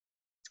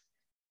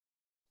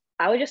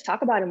 I would just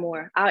talk about it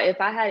more.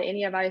 If I had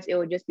any advice, it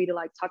would just be to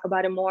like talk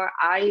about it more.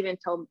 I even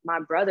told my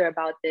brother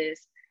about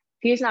this.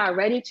 He's not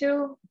ready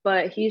to,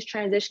 but he's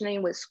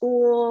transitioning with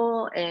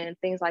school and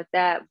things like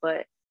that.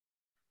 But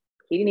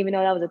he didn't even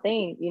know that was a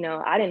thing.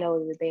 I didn't know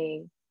it was a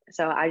thing.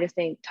 So I just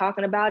think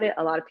talking about it,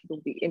 a lot of people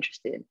will be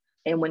interested.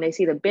 And when they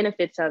see the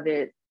benefits of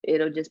it,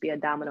 it'll just be a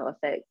domino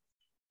effect.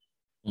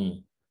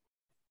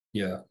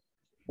 Yeah.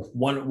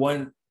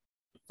 One,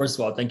 first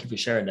of all, thank you for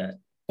sharing that.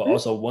 But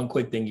also one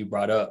quick thing you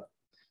brought up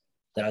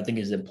that I think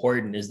is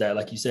important is that,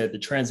 like you said, the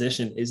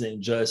transition isn't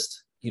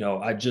just,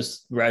 I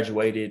just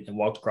graduated and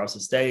walked across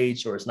the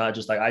stage, or it's not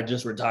just like I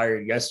just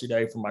retired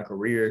yesterday from my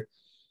career.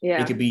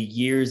 Yeah. It could be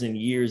years and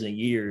years and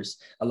years.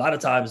 A lot of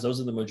times, those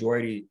are the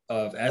majority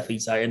of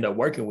athletes I end up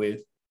working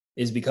with,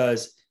 is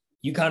because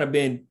you kind of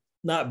been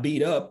not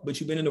beat up, but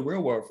you've been in the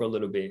real world for a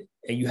little bit,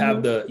 and you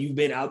have you've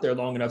been out there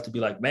long enough to be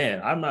like,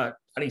 man, I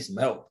need some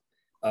help.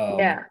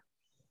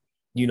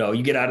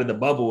 You get out of the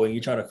bubble and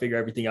you're trying to figure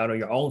everything out on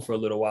your own for a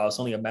little while. It's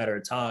only a matter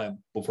of time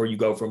before you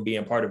go from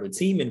being part of a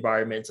team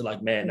environment to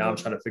like, man, now I'm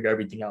trying to figure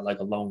everything out like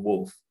a lone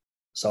wolf.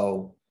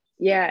 So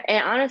yeah,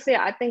 and honestly,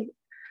 I think,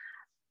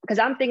 because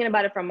I'm thinking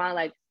about it from my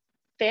like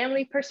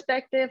family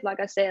perspective.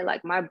 Like I said,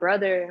 like my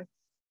brother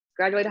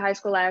graduated high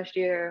school last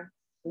year,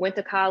 went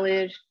to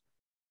college,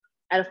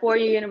 at a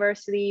 4-year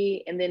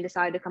university and then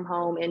decided to come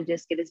home and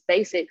just get his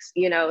basics,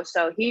 you know.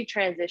 So he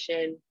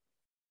transitioned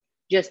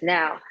just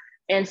now.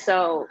 And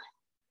so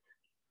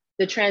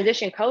the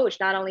transition coach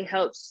not only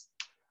helps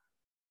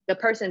the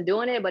person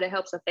doing it, but it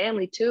helps the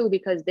family too,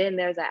 because then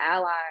there's an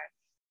ally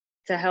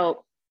to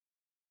help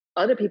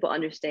other people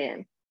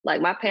understand.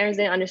 Like my parents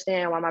didn't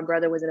understand why my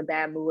brother was in a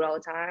bad mood all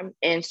the time.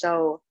 And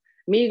so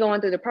me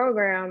going through the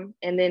program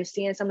and then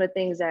seeing some of the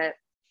things that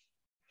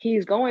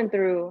he's going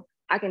through,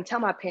 I can tell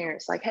my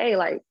parents like, hey,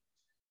 like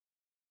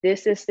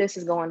this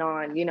is going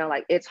on, you know,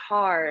 like it's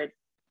hard.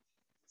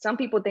 Some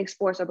people think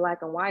sports are black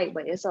and white,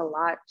 but it's a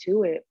lot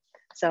to it.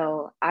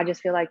 So I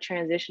just feel like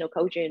transitional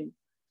coaching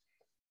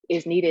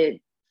is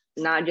needed,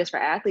 not just for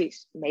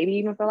athletes, maybe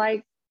even for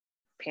like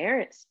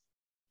parents.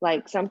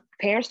 Like some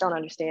parents don't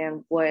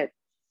understand what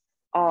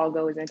all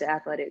goes into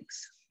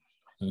athletics.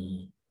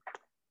 Mm-hmm.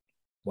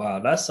 Wow,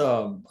 that's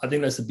I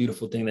think that's a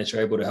beautiful thing that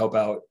you're able to help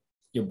out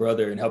your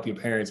brother and help your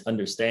parents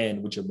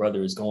understand what your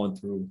brother is going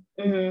through.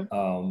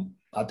 Mm-hmm.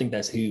 I think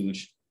that's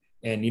huge.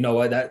 And you know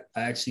what? That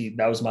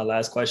was my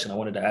last question. I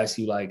wanted to ask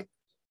you like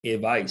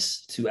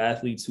advice to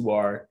athletes who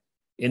are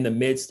in the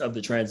midst of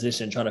the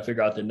transition, trying to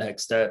figure out the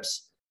next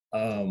steps.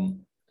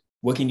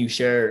 What can you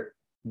share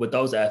with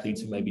those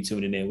athletes who may be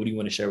tuning in? What do you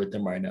want to share with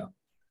them right now?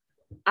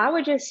 I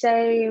would just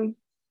say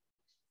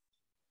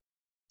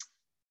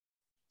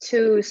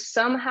to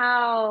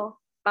somehow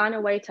find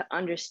a way to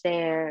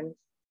understand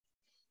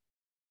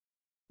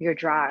your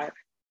drive.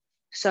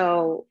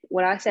 So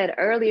what I said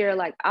earlier,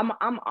 like I'm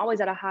always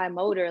at a high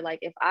motor. Like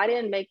if I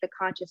didn't make the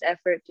conscious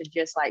effort to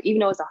just like, even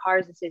though it's a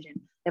hard decision,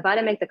 if I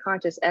didn't make the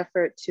conscious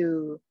effort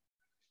to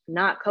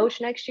not coach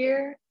next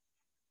year,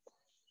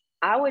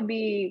 I would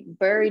be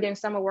buried in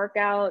summer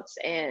workouts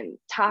and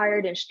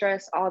tired and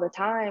stressed all the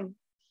time,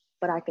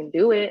 but I can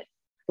do it.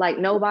 Like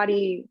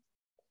nobody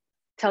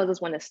tells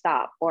us when to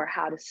stop or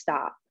how to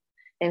stop.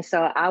 And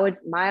so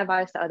my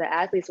advice to other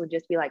athletes would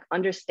just be like,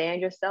 understand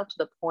yourself to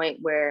the point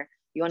where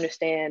you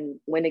understand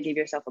when to give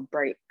yourself a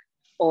break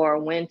or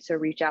when to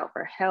reach out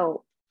for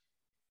help,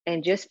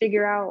 and just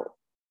figure out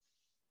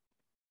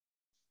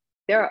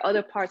there are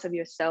other parts of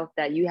yourself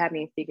that you haven't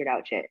even figured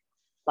out yet.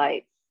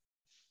 Like,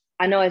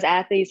 I know as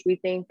athletes, we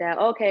think that,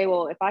 okay,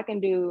 well, if I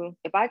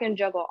can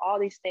juggle all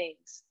these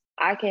things,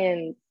 I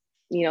can,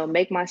 you know,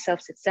 make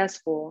myself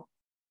successful.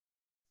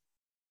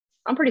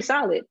 I'm pretty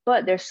solid,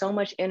 but there's so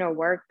much inner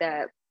work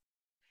that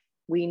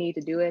we need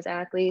to do as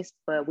athletes,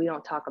 but we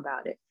don't talk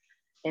about it.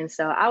 And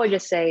so I would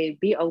just say,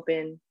 be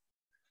open,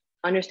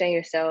 understand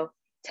yourself,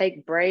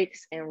 take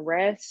breaks and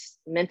rest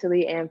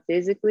mentally and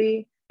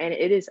physically. And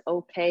it is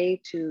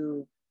okay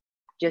to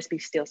just be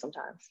still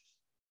sometimes.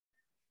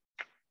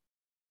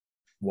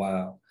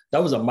 Wow.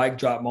 That was a mic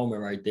drop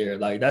moment right there.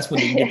 Like that's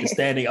when you get the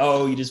standing,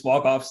 oh, you just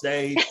walk off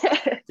stage.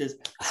 Just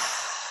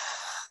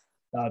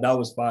that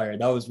was fire.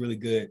 That was really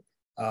good.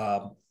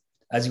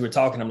 As you were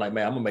talking, I'm like,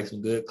 man, I'm gonna make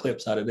some good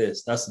clips out of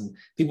this. That's some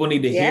people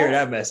need to hear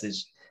that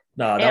message.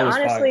 No, that was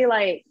honestly, fire.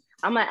 like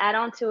I'm gonna add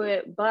on to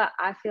it, but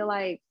I feel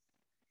like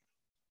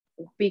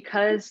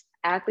because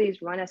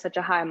athletes run at such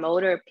a high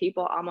motor,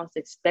 people almost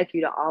expect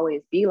you to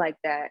always be like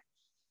that.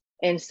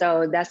 And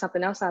so that's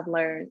something else I've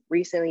learned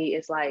recently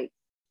is like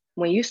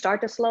when you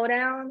start to slow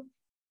down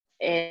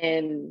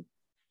and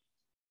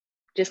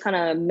just kind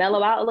of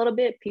mellow out a little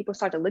bit, people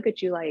start to look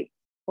at you like,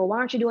 well, why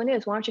aren't you doing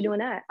this? Why aren't you doing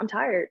that? I'm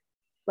tired.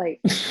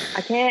 Like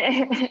I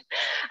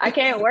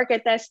can't work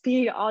at that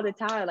speed all the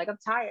time. Like I'm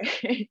tired.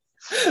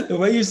 The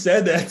way you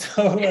said that,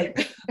 I'm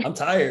like, I'm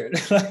tired.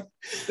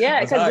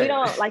 Yeah, because we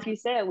don't, like you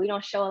said, we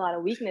don't show a lot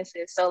of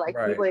weaknesses. So like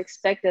people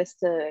expect us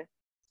to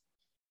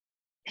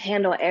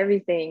handle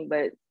everything,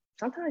 but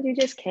sometimes you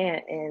just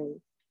can't, and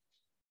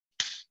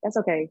that's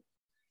okay.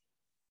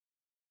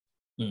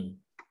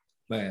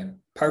 Man,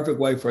 perfect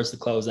way for us to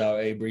close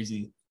out. Hey,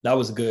 Breezy, that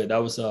was good.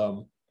 That was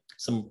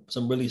some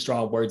really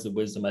strong words of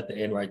wisdom at the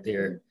end right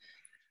there.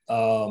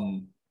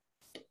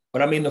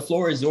 But I mean, the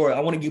floor is yours.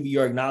 I want to give you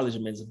your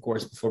acknowledgments, of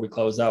course, before we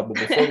close out.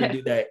 But before we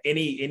do that,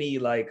 any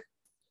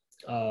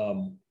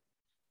the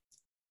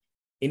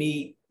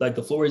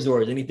floor is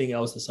yours. Anything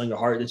else that's on your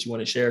heart that you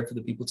want to share for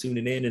the people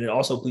tuning in? And then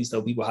also please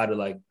tell people how to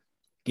like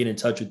get in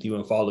touch with you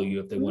and follow you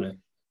if they want to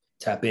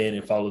tap in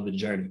and follow the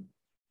journey.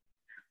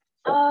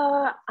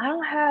 I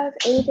don't have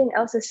anything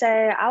else to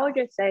say. I would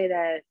just say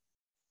that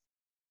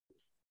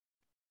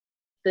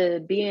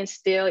the being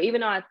still,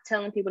 even though I'm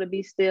telling people to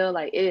be still,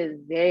 like it is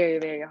very,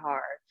 very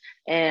hard.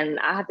 And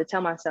I have to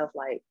tell myself,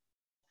 like,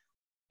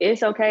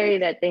 it's okay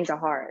that things are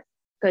hard.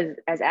 Because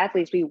as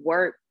athletes, we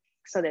work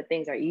so that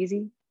things are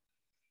easy.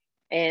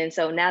 And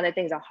so now that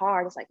things are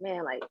hard, it's like,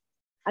 man, like,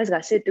 I just got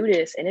to sit through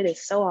this and it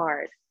is so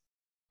hard.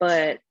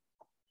 But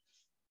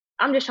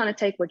I'm just trying to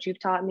take what you've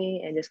taught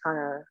me and just kind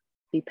of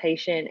be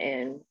patient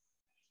and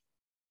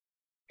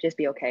just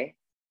be okay.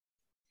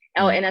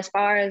 Oh, and as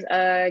far as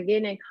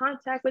getting in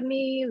contact with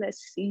me,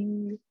 let's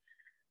see.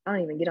 I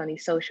don't even get on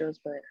these socials,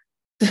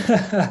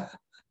 but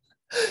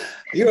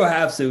you don't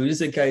have to,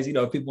 just in case,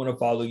 if people want to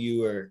follow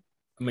you, or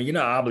I mean, you're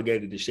not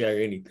obligated to share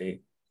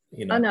anything.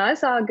 You Oh know. no,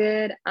 it's all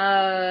good.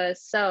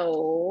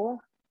 So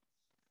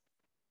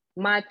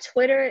my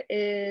Twitter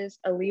is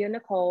Aaliyah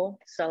Nicole.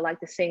 So like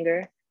the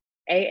singer,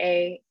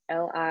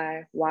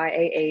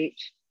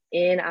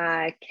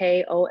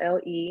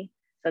 AALIYAHNIKOLE.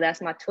 So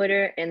that's my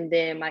Twitter. And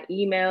then my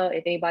email,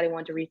 if anybody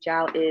wants to reach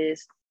out,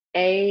 is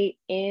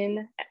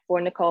AN for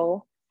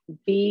Nicole,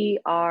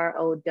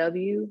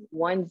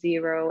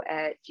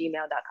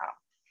 BROW10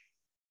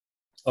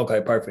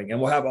 Okay, perfect.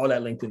 And we'll have all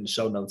that linked in the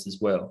show notes as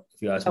well.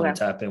 If you guys want Okay. to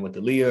tap in with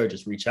Aaliyah or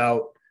just reach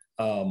out.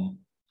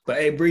 But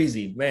hey,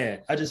 Breezy, man,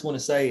 I just want to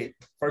say,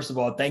 first of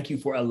all, thank you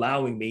for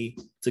allowing me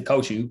to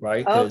coach you,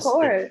 right? Of Because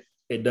course.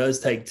 it does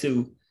take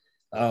two.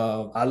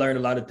 I learned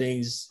a lot of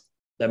things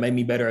that made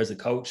me better as a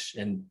coach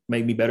and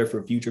made me better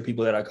for future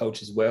people that I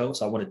coach as well.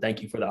 So I want to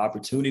thank you for the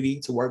opportunity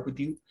to work with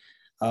you.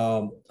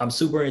 I'm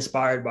super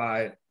inspired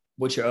by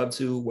what you're up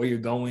to, where you're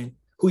going,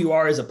 who you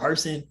are as a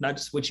person, not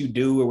just what you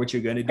do or what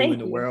you're going to do in Thank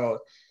the you. world.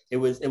 It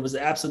was an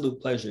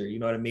absolute pleasure. You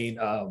know what I mean?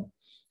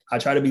 I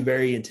try to be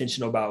very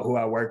intentional about who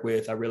I work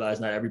with. I realize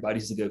not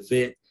everybody's a good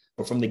fit,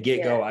 but from the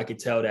get-go, Yeah. I could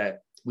tell that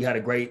we had a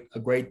great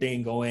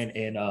thing going.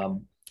 And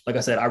like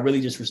I said, I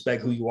really just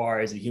respect who you are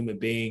as a human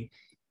being.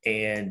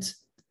 And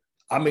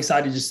I'm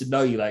excited just to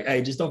know you. Like,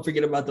 hey, just don't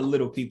forget about the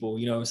little people.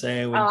 You know what I'm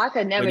saying? Oh, I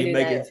could never when you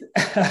do make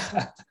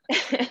that.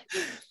 it.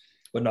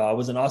 But no, it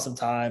was an awesome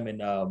time.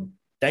 And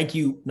thank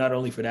you not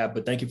only for that,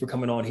 but thank you for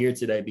coming on here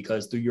today,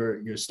 because through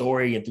your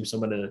story and through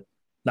some of the,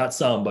 not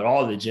some, but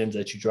all the gems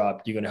that you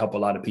dropped, you're going to help a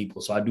lot of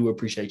people. So I do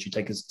appreciate you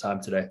taking some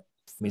time today. It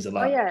means a Oh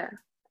lot. yeah,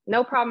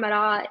 no problem at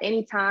all.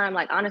 Anytime.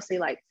 Like honestly,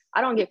 like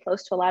I don't get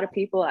close to a lot of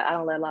people. I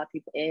don't let a lot of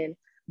people in,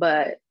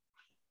 but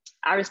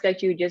I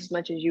respect you just as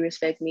much as you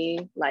respect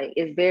me. Like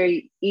it's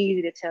very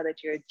easy to tell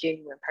that you're a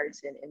genuine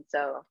person, and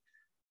so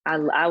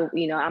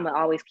you know, I'm gonna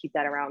always keep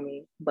that around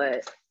me. But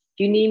if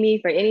you need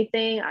me for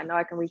anything, I know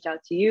I can reach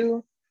out to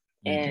you,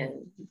 Mm-hmm. and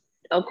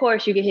of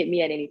course, you can hit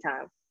me at any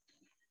time.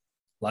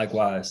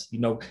 Likewise, you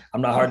know,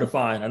 I'm not hard to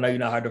find. I know you're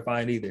not hard to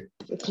find either.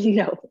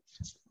 No,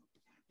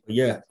 But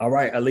yeah. All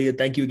right, Aaliyah,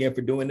 thank you again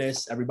for doing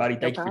this. Everybody,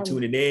 no thank you for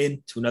problem. tuning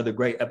in to another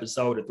great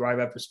episode of Thrive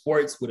After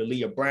Sports with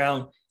Aaliyah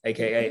Brown,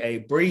 aka A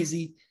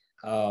Breezy.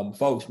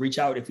 Folks, reach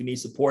out if you need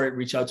support.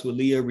 Reach out to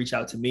Aaliyah, reach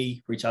out to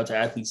me, reach out to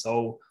Athlete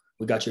Soul.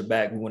 We got your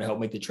back. We want to help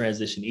make the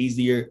transition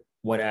easier,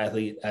 one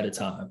athlete at a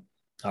time.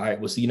 All right,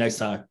 we'll see you next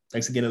time.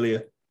 Thanks again,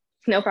 Aaliyah.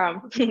 No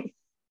problem.